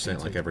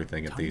 50% like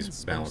everything at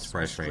these balanced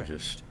price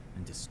ranges.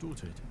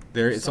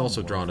 It's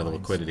also drawn to the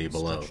liquidity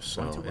below,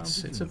 so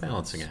it's a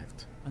balancing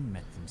act.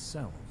 It's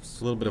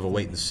a little bit of a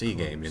wait and see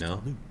game, you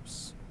know.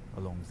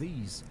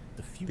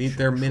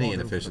 There are many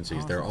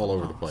inefficiencies, they're all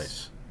over the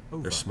place.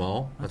 They're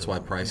small, that's why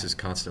price is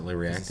constantly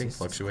reacting,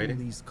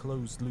 fluctuating.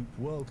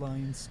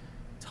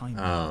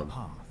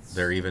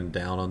 They're even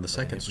down on the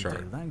seconds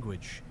chart.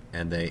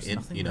 And they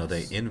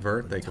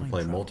invert, they can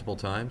play multiple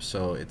times,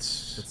 so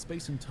it's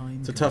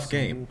a tough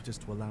game.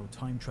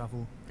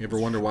 You ever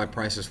wonder why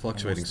price is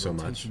fluctuating so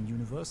much?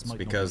 It's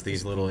because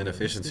these little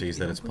inefficiencies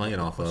that it's playing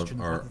off of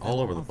are all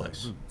over the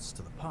place.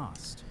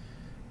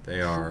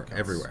 They are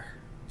everywhere.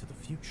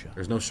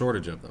 There's no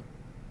shortage of them.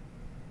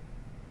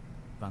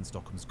 Van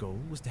Stockum's goal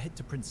was to head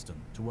to Princeton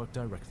to work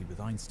directly with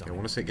Einstein. I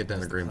want to say get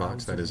down to green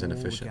box, that is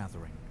inefficient.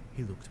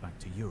 He looked back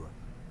to Europe.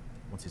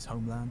 Once his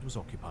homeland was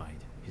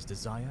occupied, his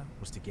desire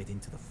was to get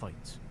into the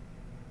fight.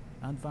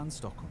 And Van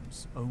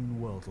Stockum's own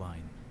world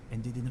line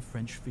ended in a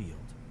French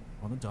field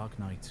on a dark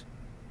night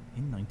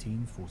in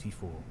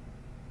 1944.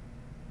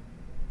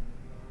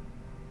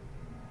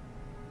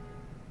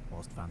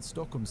 Whilst Van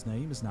Stockum's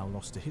name is now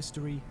lost to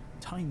history,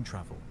 time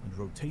travel and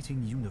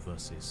rotating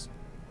universes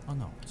are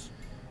not.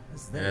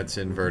 That's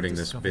inverting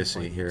this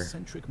BISI here.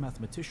 Eccentric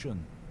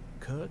mathematician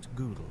Kurt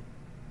Gödel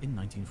in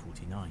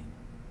 1949.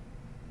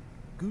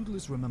 Gödel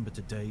is remembered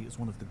today as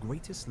one of the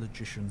greatest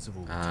logicians of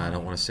all time. I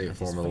don't want to see it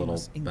form a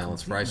little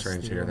balanced price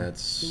range here.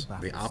 That's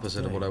the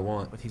opposite of what I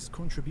want. But his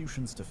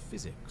contributions to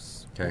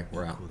physics are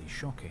equally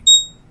shocking.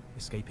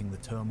 Escaping the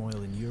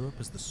turmoil in Europe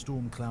as the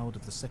storm cloud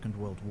of the Second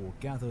World War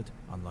gathered,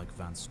 unlike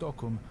Van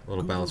Stockum, a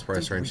little balanced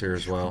price range here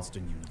as well.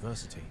 Princeton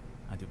University.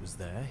 And it was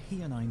there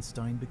he and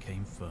Einstein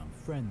became firm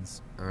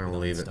friends. I'm going to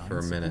leave it for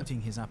a minute.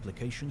 His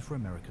application for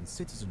American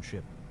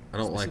citizenship. I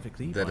don't like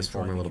that it's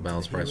forming a little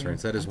balanced price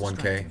range. That is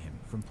 1K. Him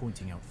from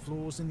pointing out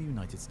flaws in the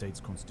United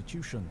States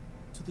Constitution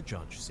to the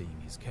judge seeing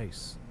his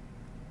case.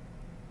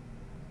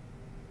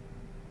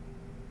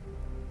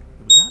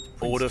 It was at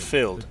Order Princeton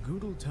filled. that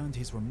Gödel turned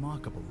his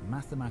remarkable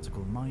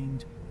mathematical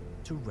mind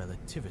to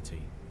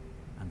relativity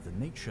and the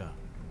nature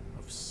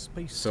of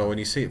space. So when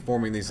you see it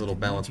forming these little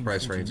balanced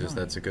price ranges,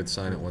 that's a good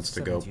sign it wants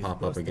to go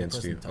pop up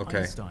against you.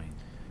 Okay.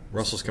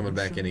 Russell's coming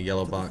back in a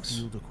yellow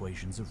box.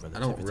 I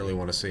don't really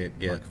want to see it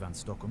get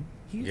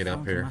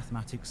up here.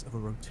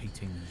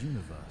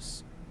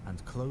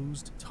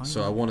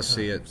 So I want to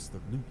see it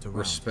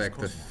respect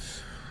the...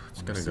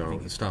 It's going to go,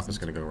 the stop is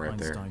going to go right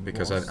there.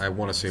 Because I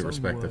want to see it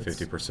respect the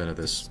 50% of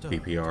this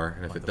BPR.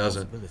 And if it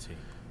doesn't,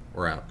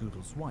 we're out.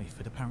 Gödel's wife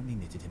had apparently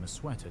knitted him a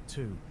sweater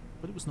too,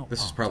 but it was not.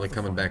 This is probably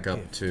coming back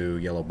up to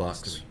yellow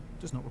box.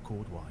 Does not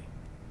record why.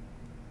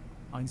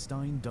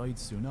 Einstein died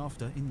soon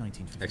after in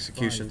 1955,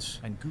 executions.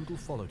 and Gödel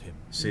followed him.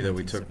 See that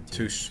we took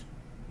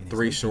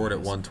 3 short at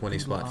 120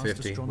 spot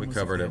 50. We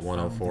covered at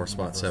 104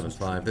 spot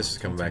 75. This is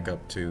coming back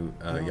up to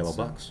yellow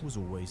box. Was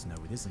always no,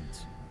 it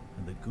isn't.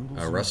 And that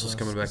Gödel's Russell's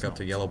coming back up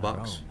to yellow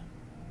box.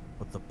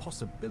 But the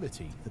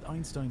possibility that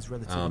Einstein's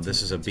relativity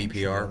this is a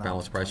BPR,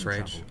 balanced price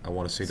range. I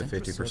want to see the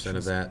 50%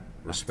 of that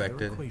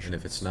respected, and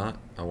if it's not,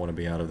 I want to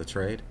be out of the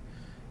trade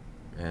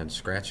and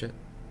scratch it.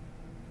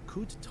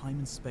 Could time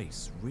and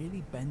space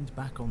really bend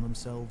back on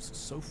themselves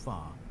so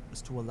far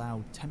as to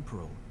allow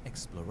temporal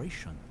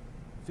exploration?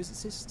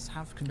 Physicists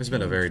have It's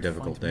been a very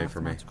difficult day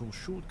for me.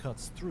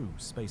 Shortcuts through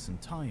space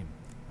and time,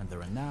 and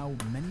there are now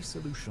many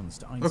solutions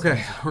to Einstein's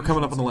Okay, we're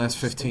coming up on the last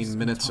 15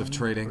 minutes of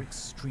trading.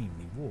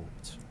 Extremely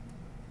warped.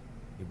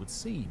 It would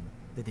seem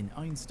that in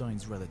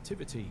Einstein's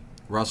relativity,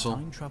 Russell.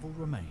 time travel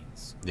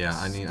remains. Yeah,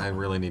 I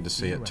really need to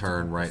see it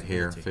turn right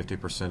here,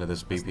 50% of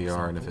this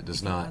BPR, and if it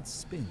does not,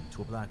 spin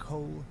to a black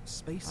hole,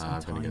 space I'm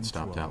and going to get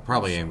stopped time out.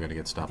 Probably am going to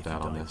get stopped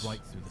out on this. Right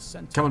through the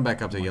center, Coming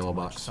back up to might yellow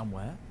emerge box.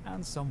 somewhere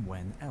and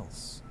somewhere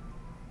else.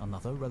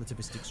 Another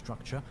relativistic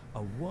structure,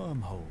 a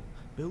wormhole,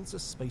 builds a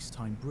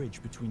space-time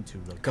bridge between two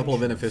locations. A couple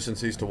of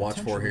inefficiencies to and watch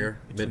for here.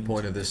 potentially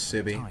Midpoint of between this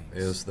two SIBI times,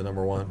 is the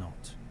number but one.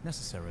 not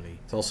necessarily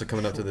It's also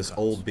coming up to this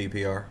shortcuts. old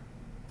BPR.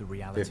 The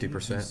reality 50%.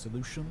 of these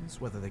solutions,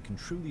 whether they can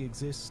truly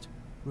exist,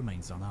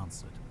 remains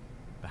unanswered.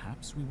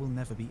 Perhaps we will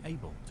never be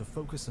able to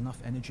focus enough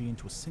energy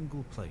into a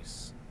single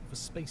place for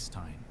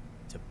space-time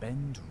to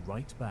bend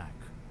right back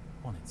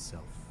on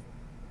itself.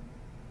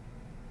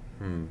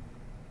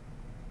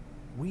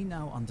 We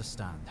now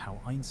understand how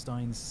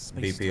Einstein's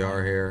space-time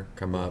BPR here,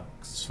 come up,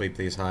 works. sweep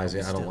these highs.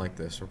 Yeah, I don't Still like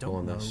this. We're don't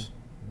pulling know this.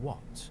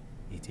 what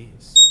it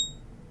is.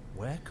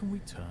 Where can we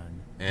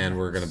turn? And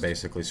we're going to next?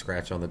 basically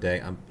scratch on the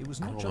day. It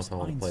was I not don't know just if I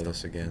want to play Einstein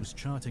this who again. was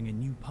charting a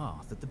new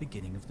path at the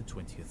beginning of the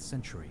 20th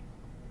century.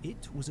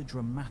 It was a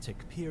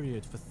dramatic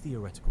period for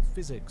theoretical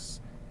physics,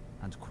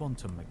 and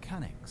quantum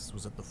mechanics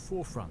was at the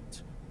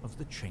forefront of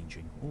the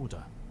changing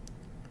order.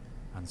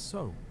 And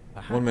so,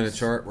 perhaps 1 minute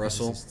chart,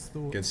 Russell. physicists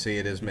thought You can see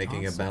it is the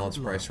making a answer balanced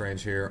could price lie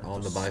range here at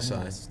on the buy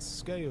side. smallest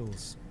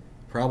scales.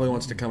 Probably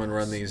wants to come and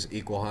run these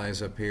equal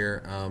highs up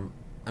here. I'm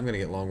going to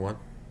get long one.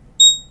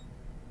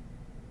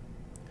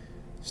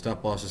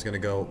 Stop loss is going to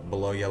go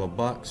below yellow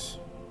box.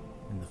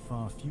 In the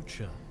far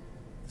future,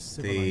 The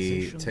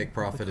civilization take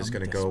profit is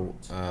become going to go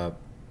desperate.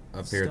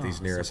 up here at these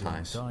Stars nearest have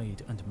highs.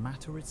 died, and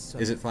matter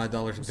itself Is it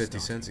 $5.50? was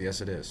starting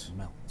Yes, it is. to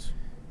melt.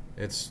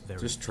 It's Very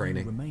just few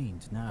training.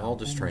 remained now, All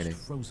just almost training.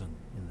 frozen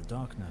in the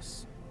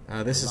darkness.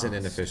 This is an Last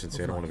inefficiency.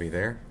 I of don't want to be life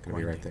there. Going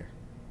to be right grinding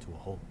there. To a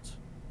halt.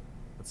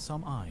 But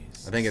some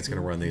eyes I think it's gonna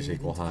still run these peered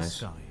equal into the highs.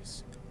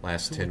 skies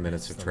Last to 10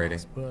 minutes witness of the trading.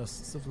 last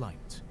bursts of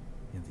light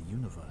in the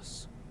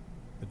universe.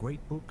 The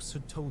great books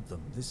had told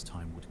them this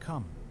time would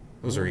come.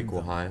 Those are warning equal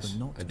them highs. that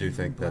not I do even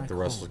think that black the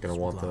Russell's holes going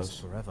to would want last those.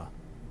 forever,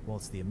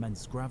 whilst the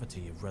immense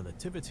gravity of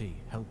relativity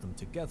held them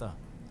together.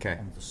 Okay.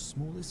 On the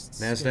smallest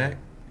NASDAQ. scale,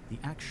 the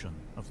action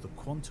of the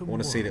quantum I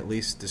want to see it at world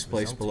least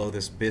displaced below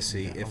this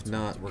BISI. in their If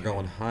not, ultimate we're decay.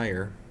 going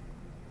higher.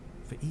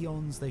 For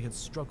eons they had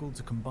struggled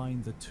to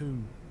combine the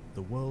two.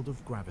 The world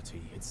of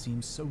gravity had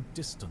seemed so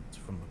distant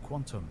from the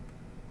quantum.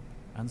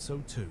 And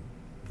so too,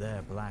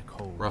 their black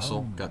hole Russell,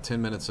 home got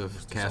 10 minutes of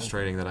was cash dissolving.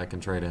 trading that I can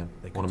trade in.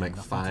 They could Want to do make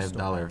nothing to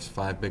stop $5. it.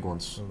 5 big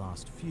ones. The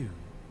last few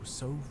were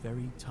so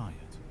very tired,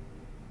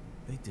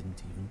 they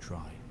didn't even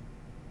try.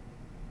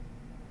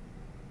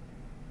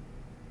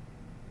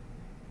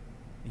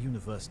 A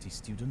university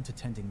student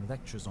attending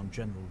lectures on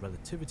general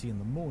relativity in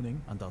the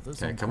morning and others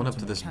Okay, on coming up to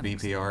quantum this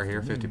mechanics in the BPR here,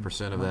 afternoon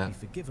 50% of might that. be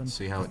forgiven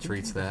See how for it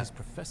treats thinking that. his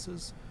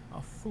professors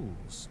are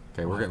fools.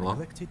 Okay, who we're have getting long.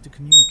 neglected to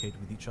communicate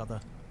with each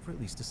other for at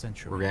least a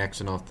century.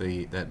 Reaction off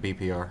that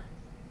BPR.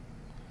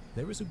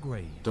 There is a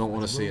grave Don't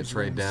wanna at see it Rose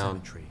trade Lawn down.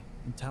 Cemetery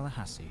in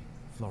Tallahassee,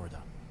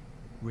 Florida.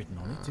 Written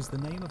on it is the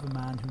name of a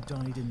man who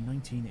died in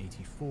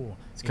 1984.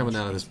 It's coming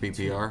aged out of this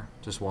 82. BPR.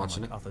 Just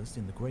watching Unlike it. others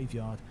in the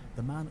graveyard,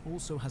 the man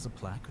also has a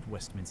plaque at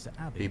Westminster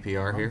Abbey,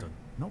 BPR here. London,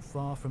 not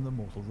far from the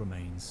mortal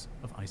remains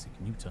of Isaac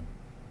Newton.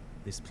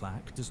 This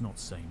plaque does not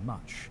say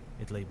much.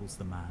 It labels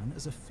the man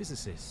as a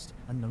physicist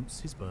and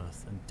notes his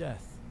birth and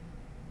death.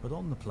 But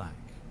on the plaque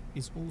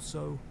is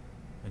also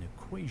an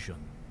equation,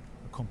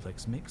 a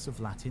complex mix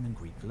of Latin and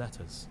Greek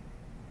letters.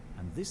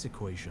 And this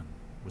equation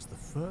was the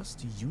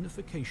first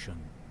unification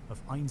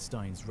of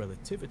Einstein's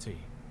relativity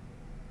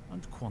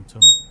and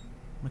quantum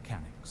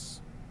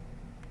mechanics.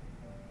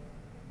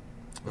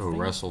 Oh,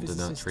 Russell did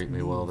not treat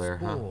me well there,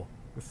 huh? Bohr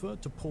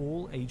referred to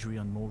Paul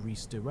Adrian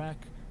Maurice Dirac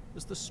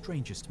as the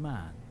strangest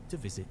man to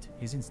visit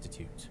his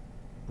institute.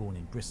 Born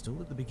in Bristol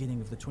at the beginning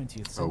of the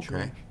 20th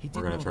century, he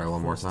did not at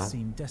first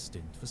seem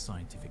destined for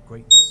scientific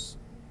greatness.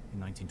 In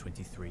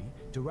 1923,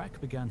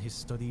 Dirac began his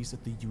studies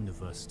at the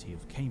University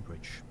of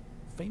Cambridge.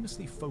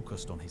 Famously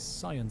focused on his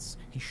science,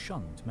 he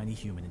shunned many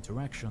human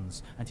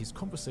interactions, and his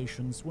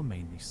conversations were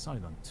mainly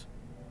silent.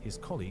 His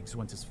colleagues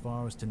went as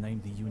far as to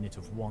name the unit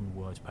of 1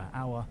 word per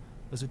hour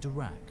as a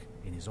Dirac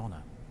in his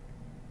honor.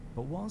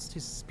 But whilst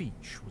his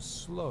speech was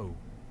slow,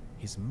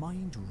 his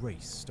mind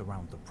raced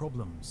around the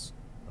problems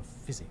of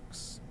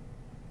physics.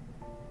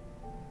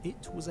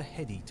 It was a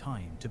heady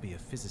time to be a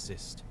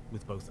physicist,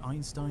 with both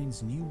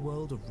Einstein's new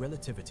world of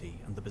relativity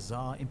and the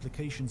bizarre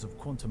implications of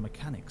quantum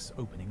mechanics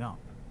opening up.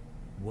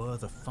 Were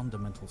the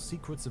fundamental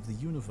secrets of the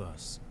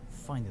universe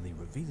finally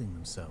revealing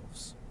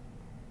themselves?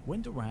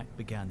 When Dirac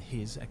began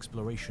his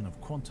exploration of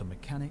quantum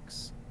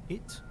mechanics,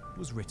 it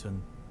was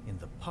written in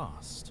the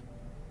past.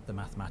 The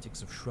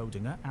mathematics of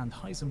Schrödinger and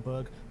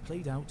Heisenberg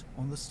played out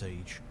on the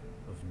stage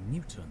of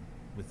Newton,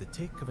 with the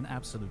tick of an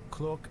absolute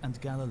clock and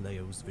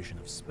Galileo's vision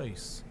of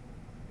space.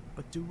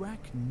 But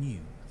Dirac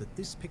knew that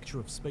this picture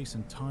of space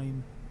and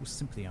time was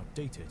simply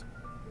outdated.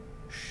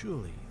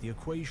 Surely the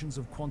equations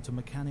of quantum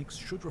mechanics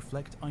should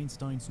reflect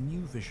Einstein's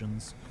new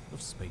visions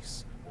of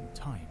space and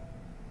time.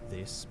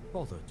 This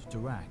bothered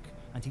Dirac,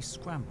 and he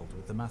scrambled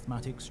with the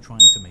mathematics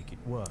trying to make it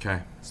work,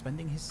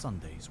 spending his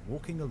Sundays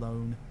walking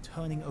alone,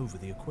 turning over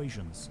the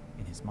equations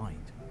in his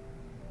mind.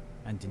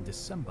 And in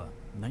December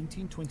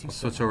 1927,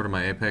 I'll switch over to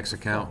my Apex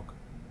account.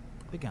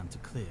 Began to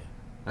clear.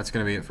 That's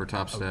going to be it for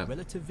TOPSTEP.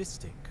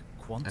 Relativistic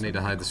quantum I need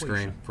to hide the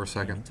screen for a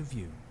second. Into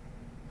view.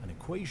 An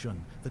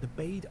equation that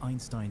obeyed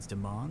Einstein's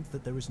demand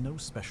that there is no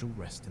special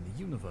rest in the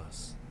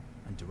universe.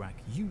 And Dirac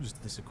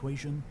used this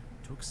equation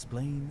to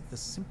explain the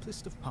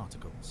simplest of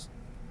particles,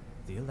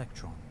 the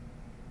electron.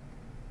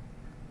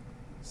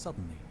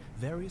 Suddenly,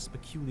 various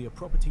peculiar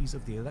properties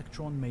of the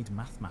electron made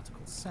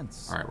mathematical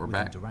sense. All right, we're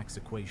Within back. Dirac's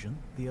equation,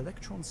 the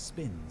electron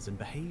spins and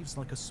behaves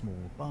like a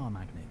small bar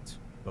magnet.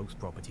 Both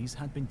properties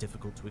had been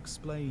difficult to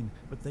explain,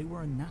 but they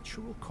were a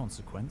natural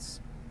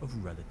consequence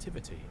of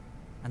relativity.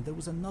 And there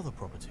was another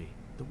property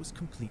that was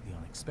completely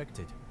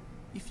unexpected.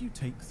 If you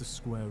take the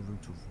square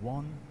root of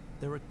 1,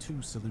 there are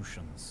 2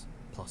 solutions,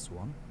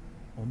 +1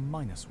 or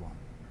 -1.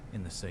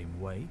 In the same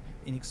way,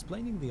 in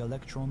explaining the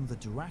electron, the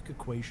Dirac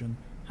equation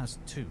has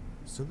 2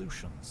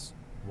 solutions.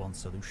 One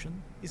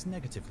solution is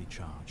negatively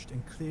charged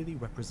and clearly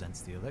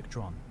represents the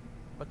electron.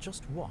 But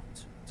just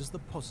what does the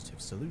positive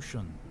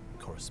solution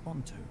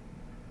correspond to?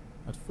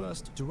 At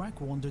first, Dirac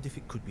wondered if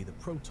it could be the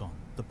proton,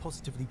 the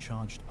positively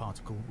charged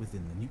particle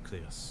within the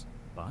nucleus.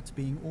 But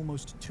being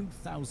almost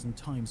 2,000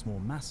 times more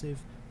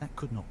massive, that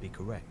could not be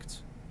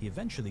correct. He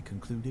eventually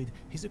concluded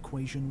his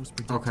equation was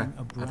predicting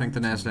a brand I think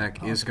the new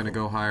Nasdaq is going to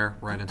go higher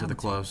right into the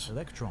close.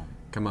 Electron.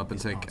 Come up and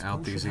This take particle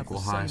out these should equal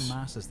have the highs. same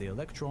mass as the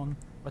electron,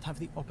 but have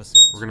the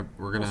opposite.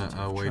 We're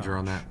gonna wager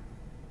on that.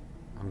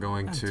 I'm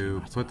going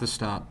to put the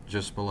stop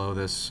just below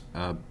this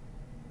The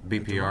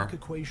BPR. Dirac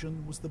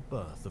equation was the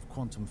birth of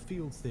quantum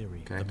field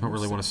theory. Okay, I don't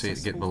really want to see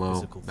it get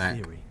below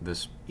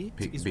this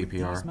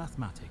BPR.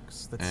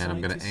 And I'm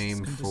going to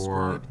aim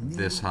for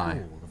this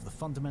high. Of the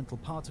fundamental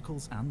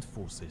particles and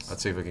forces.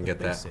 Let's see if we can get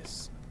that.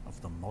 Of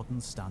the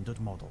modern standard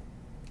model.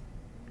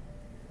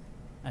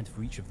 And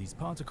for each of these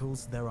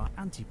particles, there are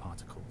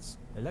antiparticles,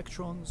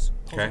 electrons,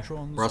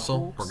 positrons, Russell,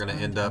 quarks, we're going to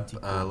and end up,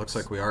 looks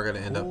like we are going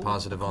to end up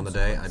positive on the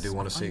day. I do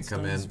want to see it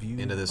come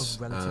into this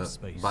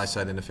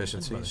buy-side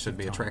inefficiency. Should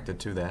be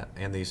attracted to that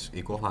and these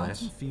equal highs.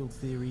 Quantum field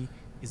theory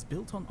is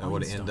built on That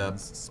would end up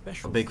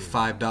special a big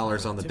theory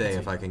 $5 on the day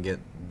if relativity. I can get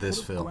this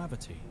What of fill.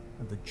 gravity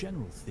and the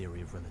general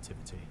theory of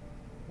relativity?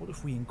 What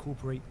if we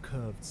incorporate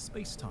curved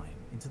space-time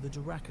into the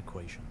Dirac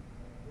equation?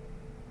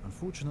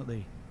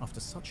 Unfortunately, after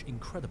such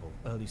incredible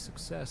early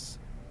success,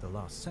 the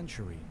last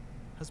century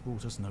has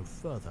brought us no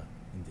further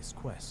in this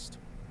quest.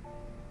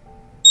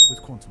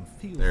 With quantum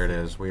field There it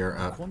theory, is. We are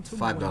a up quantum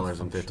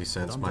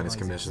 $5.50 wave minus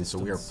function commission, so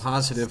that we are underlies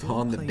positive existence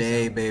on the still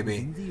day, plays out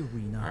baby. within the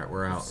arena All right,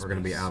 we're of out. We're going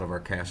to be space out of our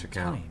cash and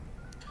account. time.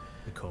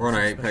 Because We're on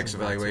our special Apex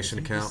evaluation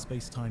relativity, account.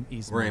 space-time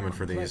is We're more aiming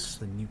for complex these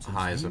than Newton's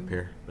highs view, up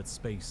here. but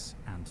space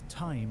and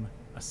time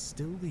are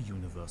still the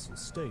universal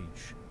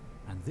stage,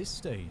 and this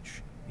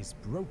stage is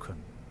broken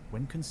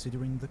when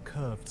considering the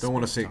curved Don't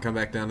want to see it space-time come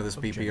back down to this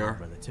of general BPR.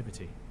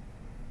 relativity.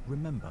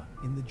 Remember,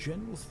 in the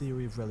general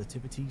theory of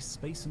relativity,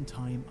 space and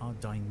time are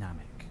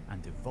dynamic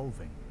and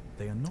evolving.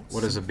 They are not.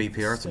 What is a simply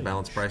BPR? It's a stage.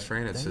 balanced price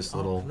range. It's They this are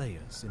little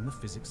players in the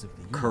physics of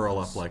the curl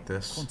universe. up like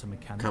this. Quantum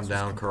mechanics Come was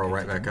down, curl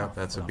right complicated back up. enough,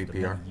 That's a but after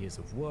BPR. many years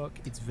of work,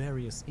 its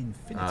various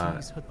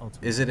infinities had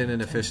ultimately Is it an been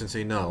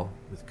inefficiency? No.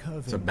 with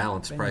curving, It's a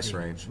balanced price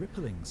bending, range.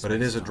 rippling But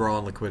it is a space-time. draw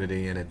on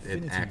liquidity, and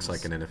it acts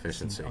like an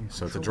inefficiency.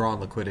 So it's a draw on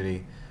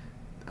liquidity.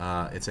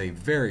 It's a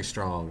very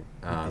strong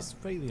With this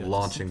failure to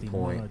launching simply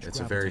point. merge It's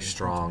a gravity very and quantum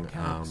strong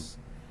mechanics,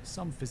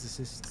 Some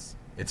physicists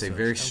it's a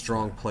very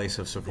strong place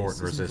of support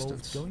and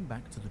resistance. Going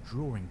back to the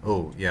drawing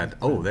oh, yeah.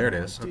 Oh, there it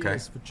is. Okay.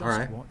 All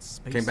right.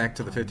 Came back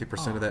to the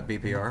 50% of that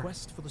BPR.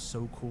 Quest for the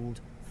so-called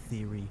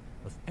theory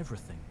of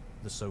everything.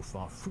 The so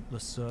far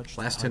fruitless search.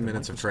 Last 10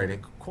 minutes of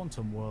trading.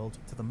 Quantum world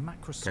to the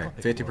macroscopic.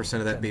 Okay, 50%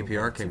 of that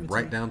BPR came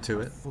right down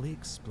to it. Fully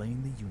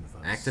explain the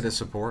universe. Acted as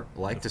support.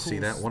 Like to see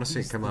that. Want to see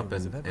it come up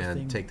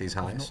and take these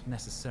highs. Not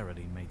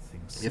necessarily made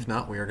things if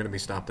not, we are going to be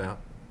stopped out.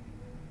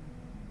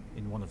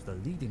 In one of the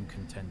leading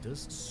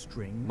contenders,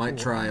 string. Might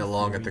try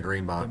along at the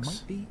green there box.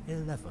 might be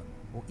 11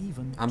 or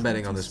even I'm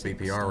betting on this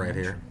 26 BPR right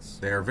here. dimensions.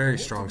 They are very What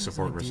strong do these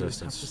support ideas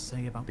resistance have to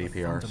say about the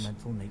BPRs.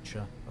 fundamental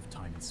nature of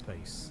time and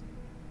space?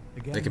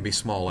 Again, They can be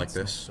small like it's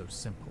not this. so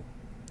simple.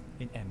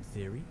 In M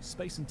theory,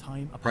 space and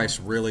time are Price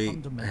part of really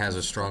fundamental has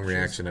a strong structures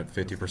reaction at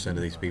 50%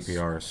 of these universe.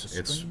 BPRs. The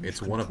It's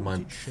strange one of my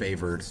contorted shape of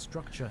favored the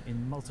structure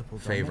in multiple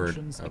favored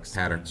dimensions explains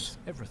patterns.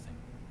 everything,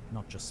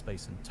 not just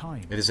space and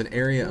time. It is an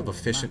area of All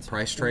efficient matter,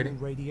 price all trading.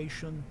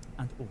 radiation,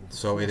 and all the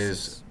So it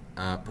forces.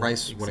 is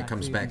price when it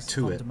comes Exactly back these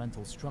to it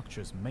fundamental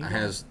structures made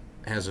has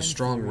a M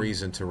strong theory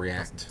reason to doesn't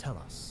react tell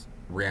us.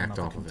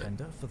 Another off of it.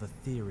 contender For the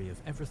theory of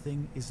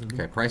everything is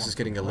Okay, price is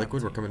getting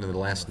illiquid. We're coming to the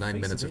last 9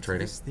 minutes of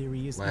trading.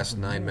 Last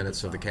 9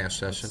 minutes of the cash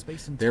session.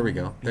 There we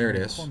go. There it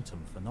is.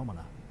 Quantum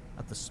phenomena.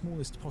 At the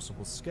smallest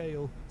possible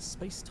scale,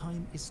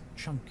 space-time is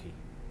chunky,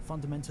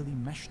 fundamentally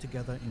meshed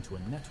together into a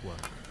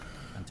network.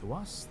 And to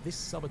us, this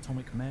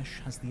subatomic mesh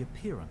has the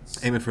appearance.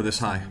 Aiming for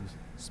this of high.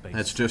 space.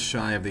 That's just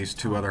shy of these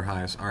two other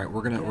highs. All right,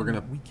 we're gonna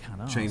We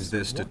can change ask,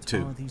 this to what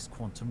 2. are these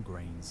quantum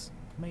grains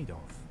made of?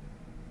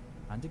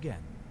 And again,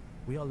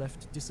 we are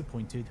left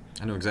disappointed.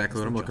 I know exactly as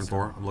what I'm they looking just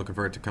for. are. I'm looking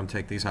for it to come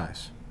take these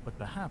highs. But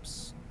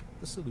perhaps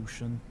the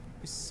solution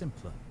is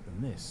simpler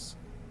than this.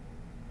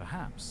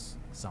 Perhaps,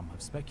 some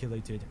have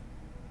speculated,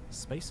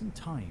 space and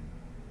time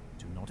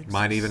do not exist.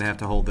 Might even have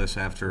to hold this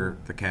after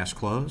the cash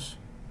close.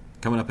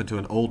 Coming up into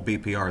an old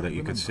BPR that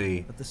you could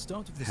see at the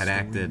start of this had story,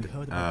 acted, we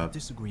heard about the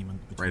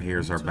disagreement between right here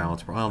is our Newton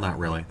balance. Well, not and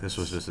really. Leibniz. This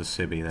was just a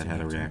SIBI that To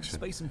had a Newton, reaction.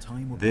 space and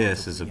time were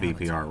This part is a of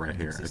reality BPR right and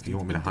here. If existed you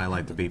want me to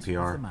highlight the independent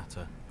of BPR, the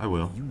matter I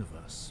will. of the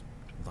universe.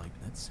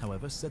 Leibniz,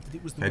 however, said that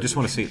it was the I just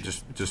want to see it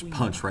relationship just between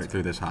punch right matter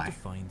through this that high.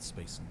 defined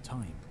space and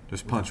time.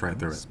 Just punch right Without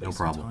through them, it. No space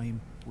and problem.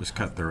 time would Just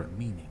cut have through no it.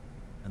 meaning,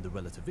 and the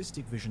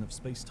relativistic vision of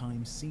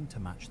space-time seemed to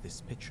match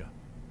this picture.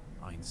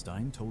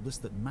 Einstein told us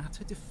that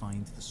matter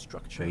defined the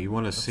structure. Okay, you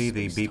want to of see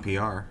the space-time,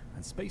 BPR.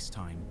 and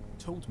space-time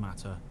told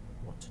matter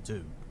what to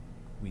do.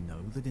 We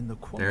know that in the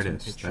quantum There it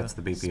is. picture, That's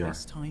the BPR.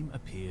 space-time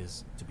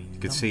appears to be You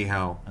can see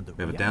how and that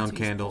we have a reality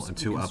down is candle and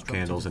possibly 2 up constructed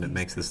candles, and it of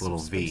makes these this little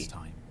bits of V.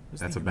 space-time as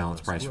That's the a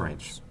balanced universe price grows.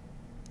 range.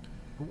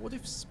 But what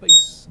if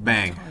space and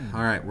Bang. time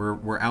All right,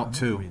 we're out are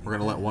 2. not really We're going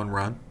to let there? 1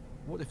 run.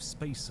 What if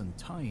space and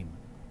time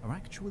are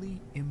actually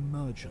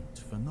emergent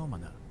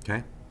phenomena?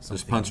 Okay. Just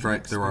Something punched we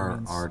right through our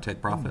experience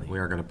take profit. only We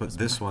are going to put as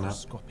this one up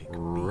macroscopic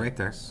right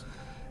there. beings.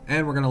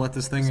 And we're going to let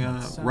this thing This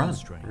might sound run.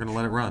 strange, We're going to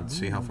let it run, but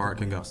see we how know far that it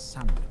can we go. are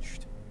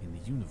sandwiched in the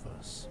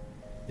universe.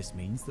 This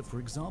means that, for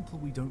example,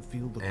 we don't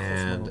feel the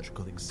And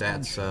cosmological that's,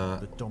 expansion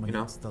that you know,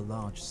 dominates the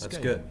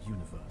large-scale good.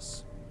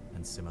 universe.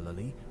 And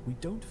similarly, we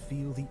don't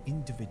feel the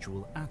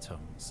individual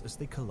atoms as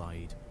they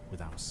collide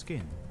with our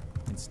skin.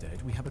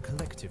 Instead, we have a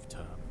collective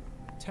term,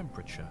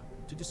 temperature,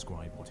 to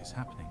describe what is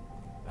happening.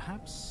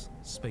 Perhaps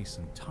space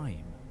and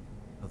time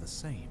are the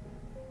same.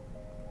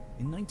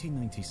 In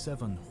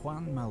 1997,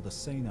 Juan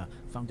Maldacena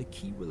found a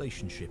key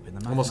relationship in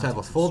the Almost have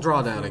a mathematics of full string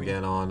drawdown theory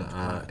again on and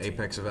polarity.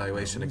 Apex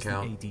Evaluation Known as the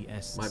account.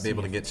 ADS Might be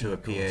able to get to a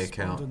CFT PA account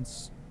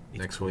correspondence, it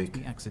next could week.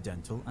 be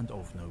accidental and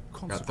of no Got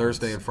consequence.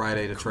 Thursday and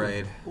Friday to It could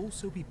trade.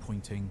 also be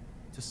pointing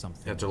to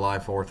something. Got July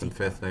 4th and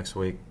 5th next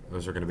week.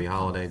 Those are going to be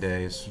holiday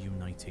days.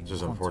 Uniting This is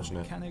quantum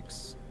unfortunate.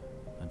 mechanics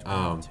and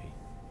polarity.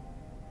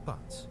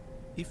 But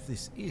if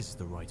this is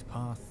the right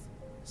path,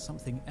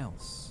 something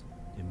else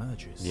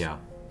emerges. Yeah.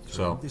 Through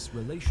So this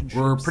relationship,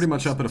 we're pretty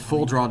much up at a space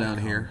full and time drawdown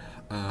become here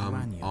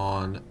granular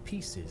on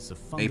pieces of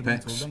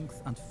fundamental Apex.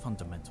 length and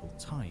fundamental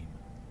time.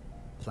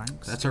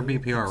 Planck That's our scale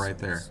BPR right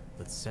there. pixels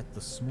that set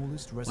the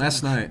smallest Last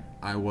resolution night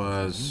I of the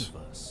was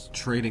universe.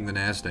 trading the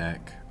NASDAQ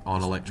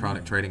on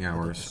electronic trading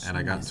hours, and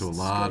I got into a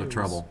lot of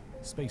trouble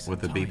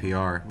with the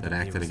BPR that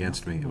acted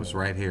against me. It was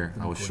right here.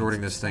 I was shorting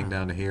this thing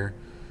down to here.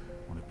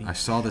 I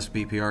saw this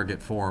BPR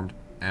get formed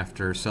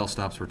after sell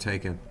stops were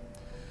taken,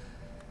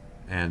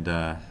 and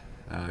I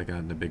got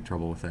into big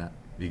trouble with that.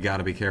 You got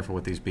to be careful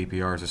with these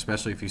BPRs,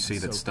 especially if you see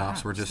that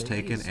stops were just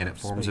taken and it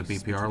forms a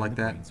BPR like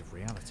that.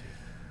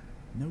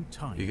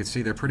 You can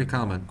see they're pretty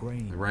common.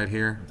 They're right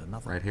here,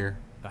 right here.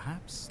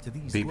 Perhaps to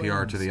these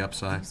BPR to grains, the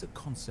upside. These are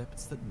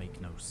concepts that make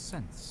no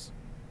sense.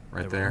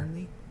 Right They're there.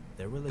 only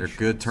their They're relations,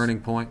 good turning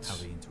how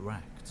points. they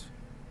interact.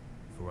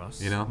 For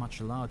us, You know,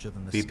 much larger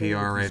than the scale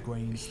BPR of these right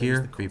grains, here,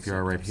 there's the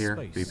BPR concept right of here,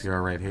 space.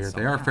 BPR right here. And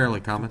They are somehow, fairly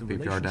through common, the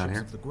BPR down relationships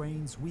here. of the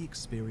grains, we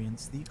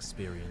experience the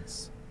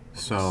experience of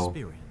So,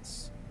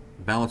 experience.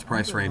 Balanced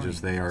price Underlying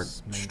ranges, they are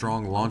this, maybe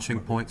strong launching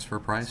ultimately, points for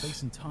price.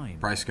 Space and time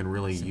Price can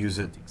really simply use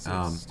it don't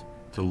exist.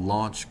 to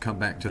launch, come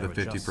back to the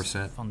There are just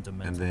 50%,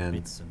 fundamental and then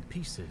bits and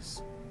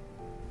pieces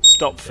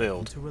Stop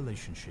field.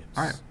 Interrelationships.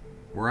 All right,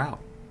 we're out.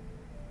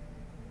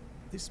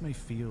 This may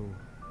feel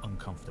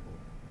uncomfortable.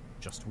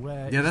 Just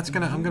where Yeah, that's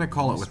gonna. I'm gonna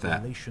call it with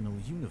that. Relational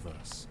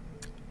universe.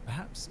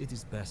 Perhaps it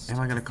is best.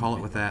 Am I gonna call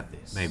it with that?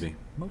 Maybe.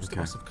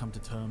 Okay.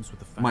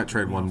 Might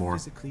trade one more.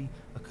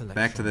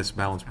 Back to this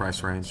balanced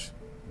price range.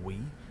 We,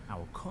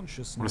 our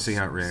consciousness, want to see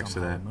how it reacts to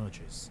that.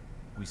 Emerges.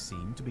 We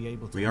seem to be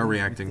able to. We are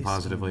reacting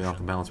positively off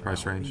the balanced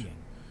price range.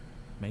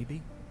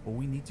 Maybe all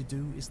we need to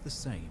do is the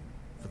same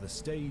for the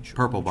stage.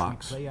 Purple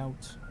box. We play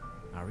out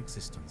our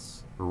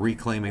existence.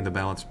 Reclaiming the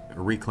balance,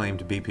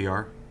 reclaimed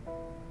BPR.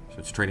 So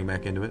it's trading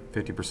back into it.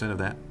 50% of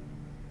that.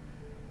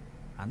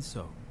 And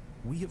so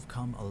we have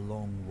come a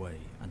long way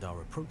and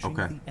are approaching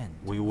the end.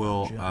 We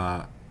will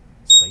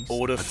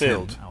order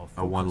filled.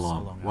 A one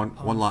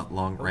lot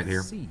long right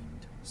here. Seemed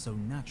so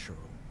natural,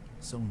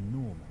 so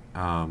normal.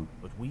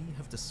 But we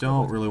have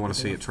don't really want to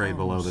see it trade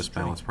below this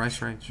balanced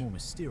price range. More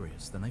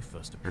mysterious than they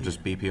first appeared. Or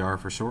just BPR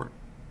for short.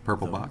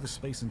 Purple Though box. The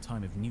space and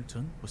time of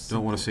Newton was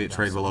don't want to see it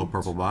trade below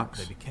purple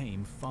box.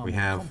 We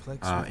have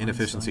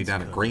inefficiency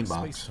down at green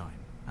box.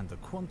 And the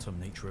quantum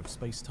nature of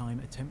space-time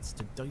attempts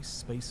to dice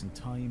space and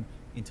time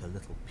into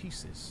little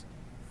pieces.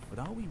 But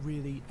are we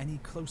really any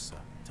closer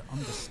to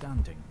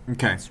understanding?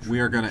 Okay,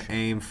 we are going to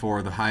aim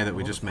for the high that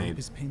we just made.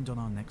 Is pinned on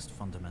our next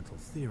fundamental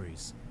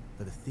theories,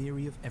 that a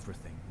theory of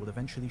everything will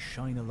eventually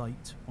shine a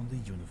light on the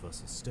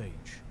universal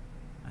stage.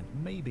 And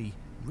maybe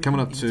coming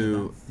up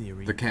to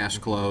the cash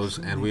close,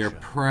 and we are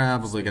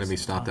probably going to be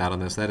stopped out on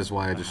this. That is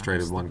why I just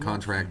traded one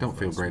contract. Don't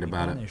feel great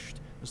about it.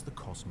 As the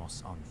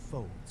cosmos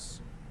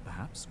unfolds.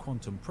 Perhaps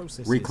quantum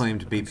processes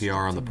reclaimed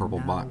BPR on the purple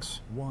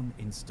box. One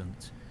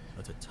instant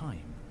at a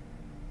time.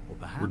 Or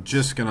perhaps we're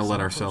just going to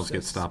let ourselves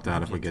get stopped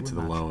out if we get to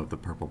the low of the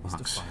purple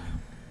box.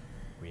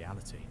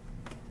 Reality.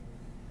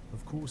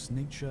 Of course,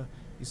 nature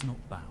is not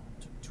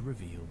bound to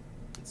reveal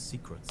its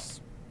secrets.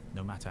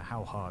 No matter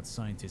how hard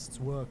scientists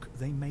work,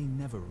 they may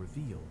never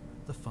reveal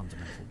the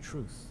fundamental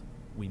truth.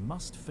 We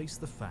must face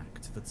the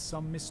fact that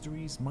some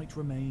mysteries might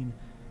remain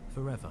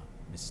forever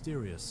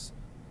mysterious.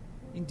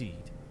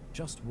 Indeed,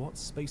 just what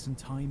space and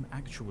time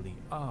actually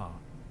are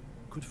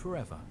could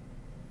forever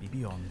be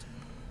beyond.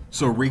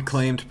 So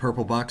reclaimed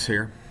purple box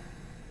here,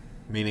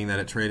 meaning that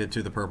it traded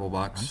to the purple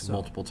box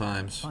multiple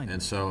times,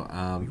 and so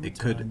it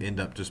could end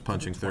up just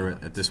punching through it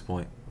at this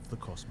point.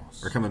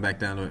 We're coming back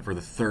down to it for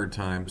the third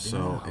time,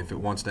 so if it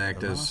wants to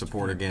act as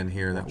support again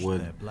here, that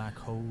would.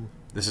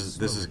 This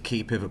is a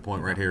key pivot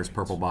point right here is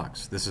purple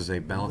box. This is a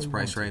balanced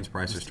price range.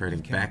 Price is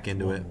trading back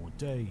into it.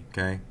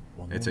 Okay.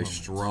 It's a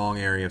strong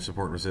area of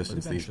support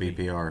resistance, these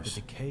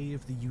BPRs.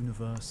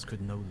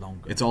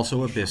 It's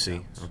also a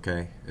BISI,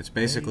 okay? It's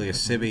basically a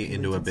SIBI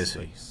into a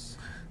BISI.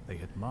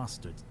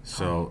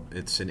 So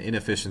it's an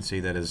inefficiency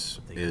that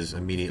is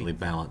immediately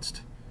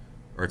balanced.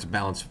 Or it's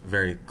balanced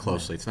very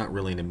closely. It's not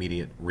really an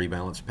immediate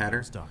rebalance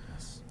pattern.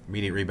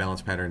 Immediate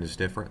rebalance pattern is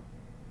different.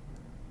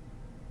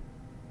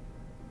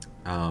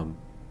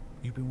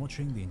 You've been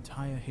watching the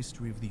entire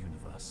history of the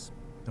universe.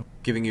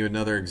 Giving you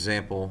another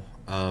example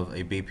of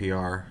a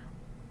BPR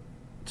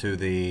to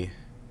the,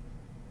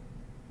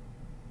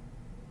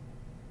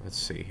 let's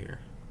see here.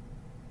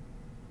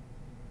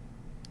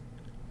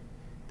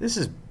 This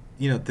is,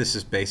 this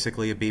is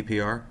basically a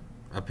BPR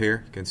up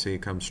here. You can see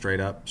it comes straight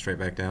up, straight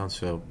back down.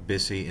 So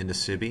BISI into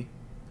SIBI.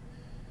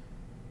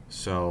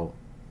 So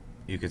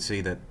you can see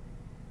that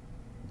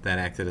that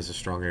acted as a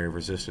strong area of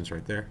resistance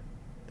right there.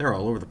 They're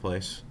all over the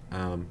place.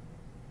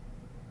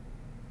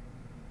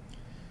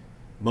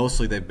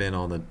 Mostly they've been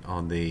on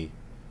the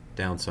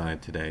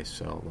downside today,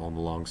 so on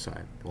the long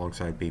side,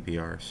 alongside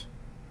BPRs.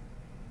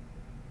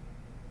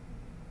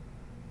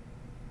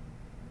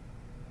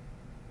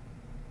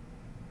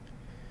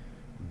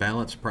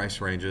 Balanced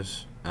price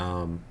ranges.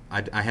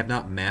 I have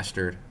not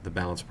mastered the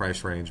balanced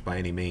price range by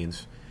any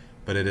means,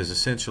 but it is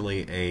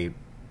essentially a,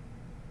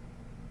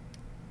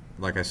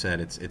 like I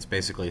said, it's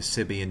basically a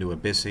SIBI into a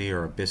BISI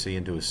or a BISI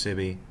into a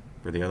SIBI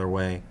or the other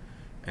way,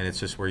 and it's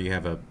just where you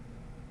have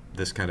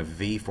this kind of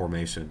V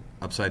formation,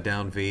 upside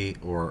down V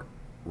or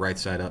right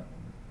side up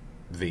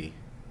V.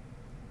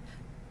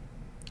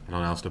 I don't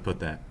know how else to put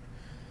that.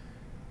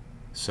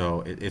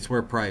 So it's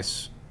where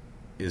price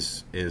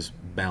is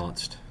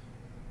balanced.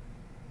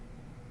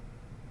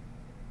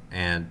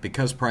 And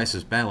because price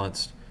is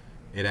balanced,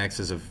 it acts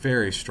as a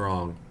very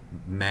strong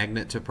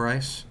magnet to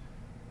price.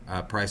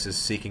 Price is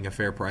seeking a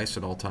fair price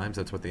at all times.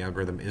 That's what the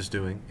algorithm is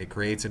doing. It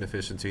creates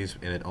inefficiencies,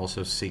 and it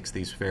also seeks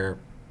these fair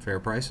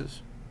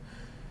prices.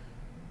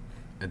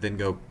 And then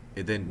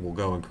will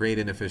go and create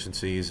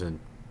inefficiencies, and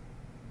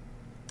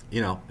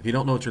if you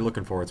don't know what you're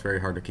looking for, it's very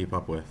hard to keep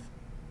up with.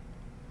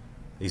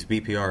 These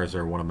BPRs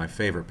are one of my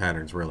favorite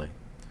patterns, really.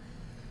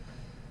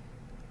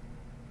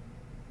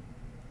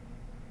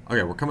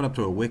 Okay, we're coming up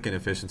to a wick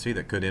inefficiency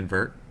that could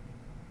invert.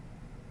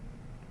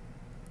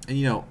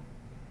 And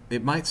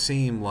it might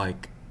seem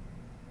like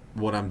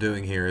what I'm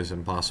doing here is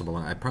impossible,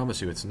 and I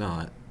promise you it's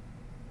not.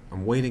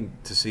 I'm waiting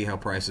to see how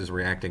price is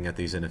reacting at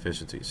these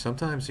inefficiencies.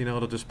 Sometimes,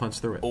 it'll just punch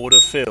through it. Order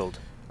filled.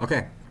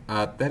 Okay,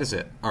 that is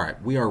it. All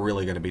right, we are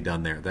really going to be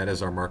done there. That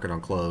is our market on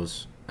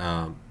close.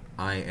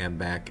 I am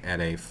back at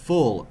a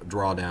full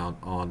drawdown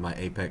on my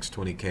Apex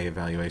 20K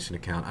evaluation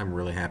account. I'm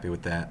really happy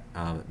with that.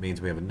 It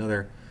means we have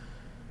another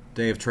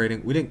day of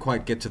trading. We didn't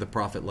quite get to the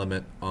profit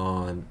limit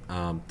on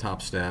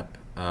TOPSTEP.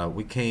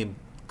 We came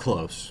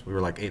close. We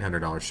were like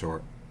 $800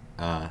 short.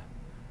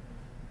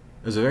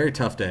 It was a very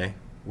tough day.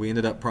 We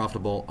ended up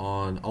profitable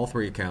on all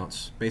three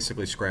accounts.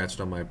 Basically scratched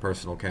on my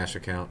personal cash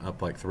account,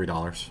 up like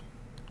 $3.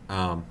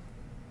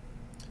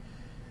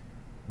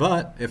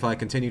 But if I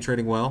continue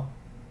trading well,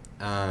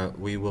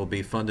 we will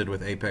be funded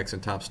with Apex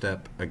and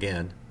TOPSTEP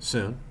again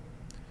soon.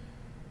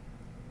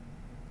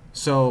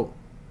 So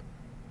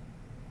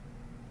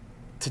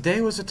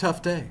today was a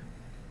tough day.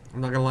 I'm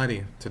not gonna lie to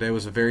you. Today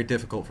was very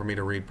difficult for me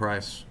to read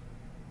price,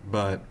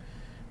 but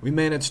we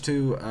managed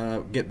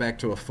to get back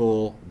to a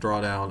full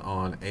drawdown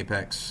on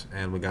Apex,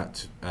 and we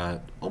got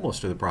almost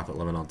to the profit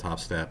limit on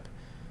TOPSTEP.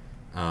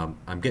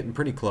 I'm getting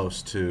pretty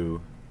close to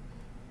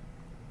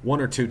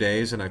 1 or 2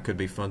 days, and I could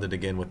be funded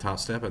again with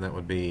TOPSTEP, and that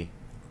would be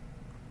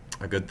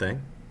a good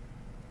thing.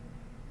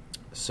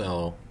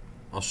 So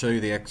I'll show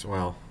you the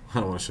well, I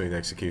don't want to show you the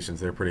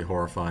executions. They're pretty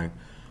horrifying.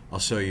 I'll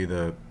show you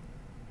the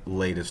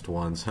latest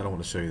ones. I don't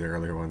want to show you the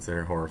earlier ones.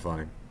 They're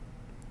horrifying.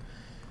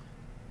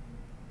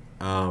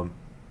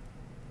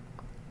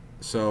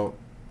 So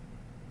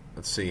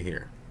let's see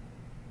here.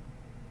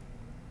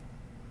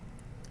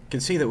 You can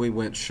see that we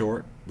went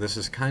short. This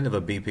is kind of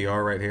a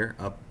BPR right here.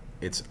 Up,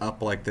 it's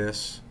up like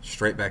this,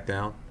 straight back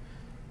down.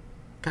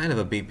 Kind of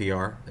a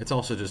BPR. It's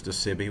also just a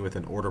SIBI with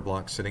an order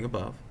block sitting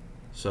above.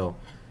 So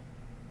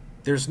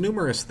there's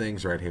numerous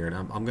things right here, and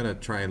I'm going to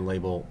try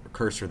and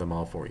cursor them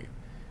all for you.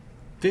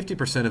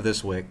 50% of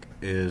this wick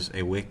is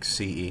a wick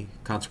CE,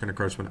 consequent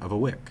encroachment of a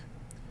wick.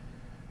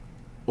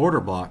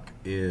 Order block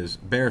is,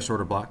 bearish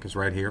order block is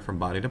right here from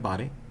body to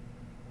body.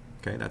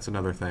 Okay, that's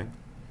another thing.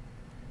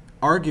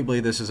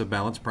 Arguably, this is a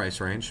balanced price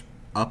range,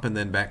 up and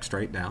then back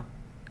straight down.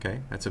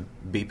 Okay, that's a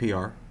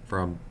BPR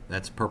from,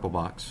 that's purple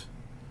box.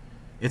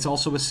 It's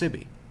also a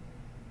SIBI.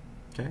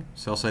 Okay,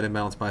 sell side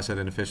imbalance, buy side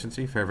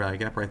inefficiency, fair value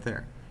gap right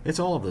there. It's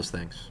all of those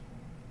things.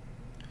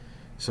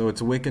 So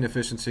it's a wick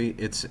inefficiency,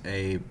 it's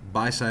a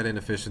buy side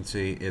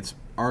inefficiency, it's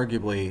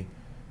arguably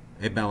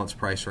a balanced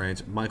price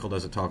range. Michael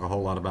doesn't talk a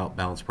whole lot about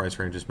balanced price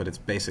ranges, but it's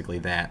basically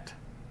that.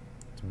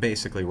 It's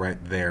basically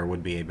right there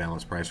would be a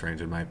balanced price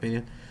range in my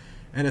opinion.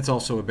 And it's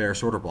also a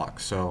bearish order block.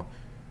 So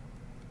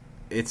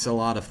it's a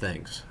lot of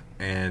things.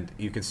 And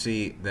you can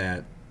see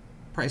that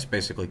price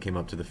basically came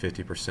up to the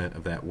 50%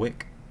 of that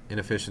wick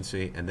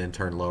inefficiency and then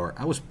turned lower.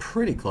 I was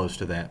pretty close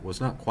to that,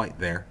 was not quite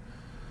there.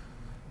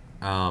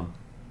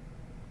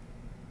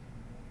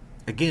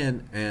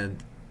 Again,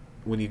 and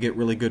when you get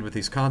really good with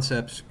these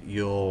concepts,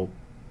 you'll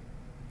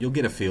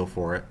get a feel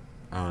for it.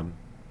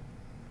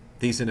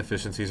 These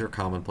inefficiencies are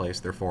commonplace.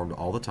 They're formed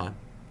all the time.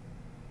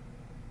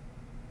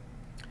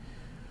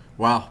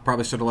 Wow,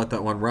 probably should have let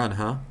that one run,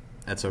 huh?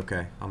 That's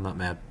okay. I'm not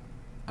mad.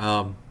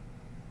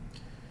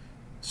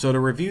 So to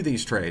review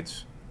these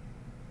trades,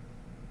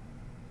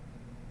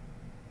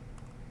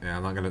 yeah,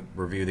 I'm not going to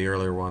review the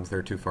earlier ones.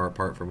 They're too far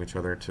apart from each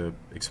other to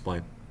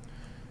explain.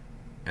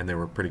 And they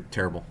were pretty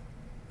terrible.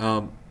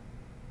 To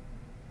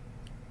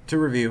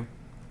review,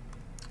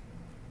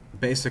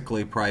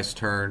 basically price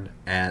turned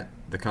at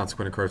the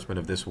consequent encroachment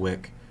of this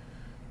wick.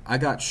 I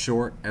got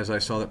short as I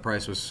saw that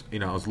price was,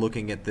 I was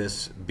looking at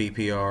this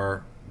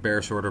BPR,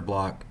 bearish order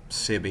block,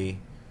 SIBI.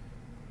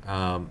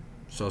 So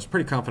I was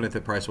pretty confident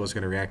that price was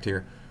going to react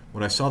here.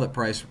 When I saw that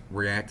price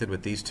reacted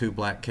with these two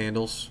black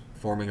candles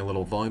forming a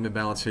little volume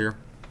imbalance here,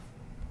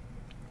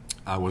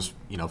 I was,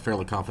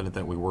 fairly confident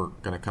that we were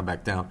going to come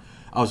back down.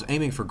 I was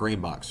aiming for green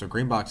box. So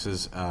green box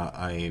is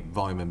a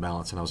volume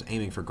imbalance, and I was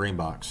aiming for green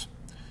box.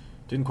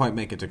 Didn't quite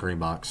make it to green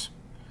box.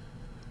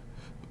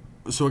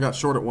 So I got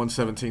short at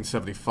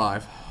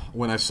 117.75.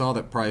 When I saw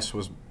that price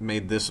was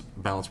made this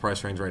balanced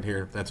price range right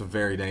here, that's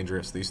very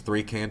dangerous. These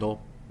 3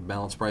 candle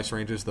balanced price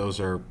ranges, those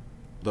are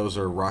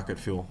rocket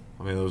fuel.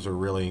 I mean, those are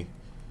really,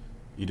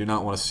 you do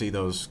not want to see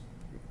those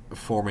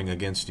forming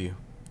against you.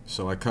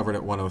 So I covered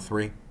at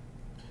 103.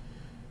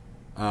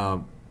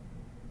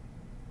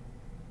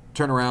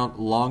 Turn around,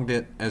 longed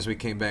it as we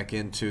came back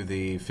into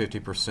the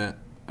 50%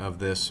 of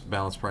this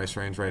balanced price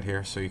range right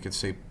here. So you can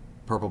see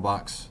purple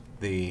box,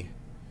 the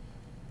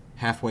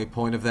halfway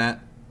point of that.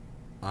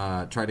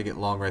 Tried to get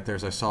long right there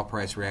as I saw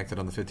price reacted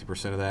on the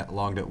 50% of that.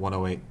 Longed at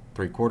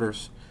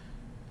 108.75.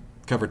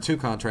 Covered 2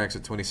 contracts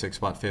at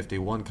 26.50,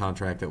 1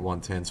 contract at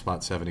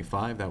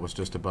 110.75. That was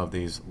just above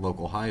these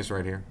local highs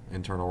right here,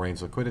 internal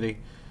range liquidity.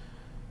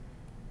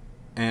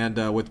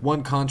 And with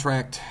 1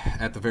 contract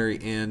at the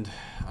very end,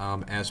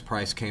 as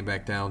price came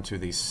back down to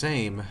the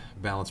same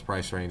balanced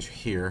price range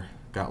here,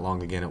 got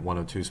long again at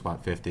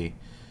 102.50,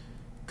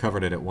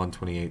 covered it at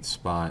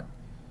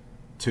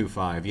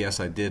 128.25. Yes,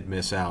 I did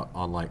miss out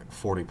on like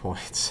 40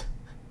 points,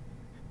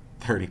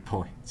 30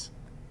 points.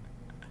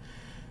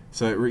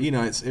 So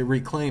it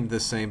reclaimed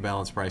this same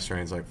balanced price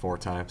range like 4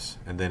 times,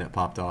 and then it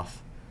popped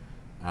off,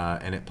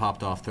 and it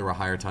popped off through a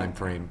higher time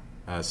frame.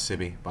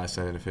 SIBI, buy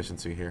side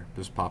inefficiency here,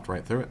 just popped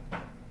right through it.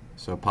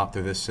 So it popped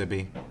through this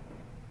SIBI,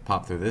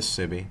 pop through this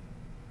SIBI,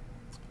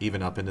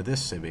 even up into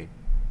this SIBI,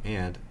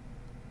 and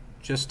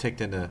just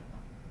ticked into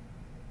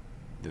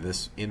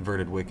this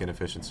inverted wick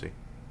inefficiency.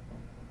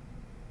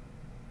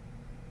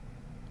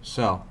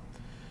 So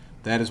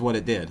that is what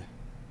it did.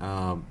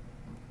 All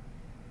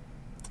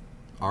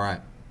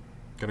right,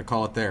 gonna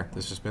call it there.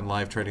 This has been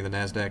live trading the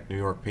NASDAQ New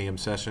York PM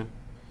session.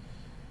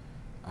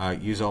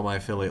 Use all my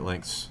affiliate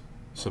links.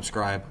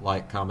 Subscribe,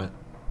 like, comment.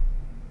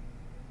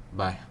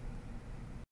 Bye.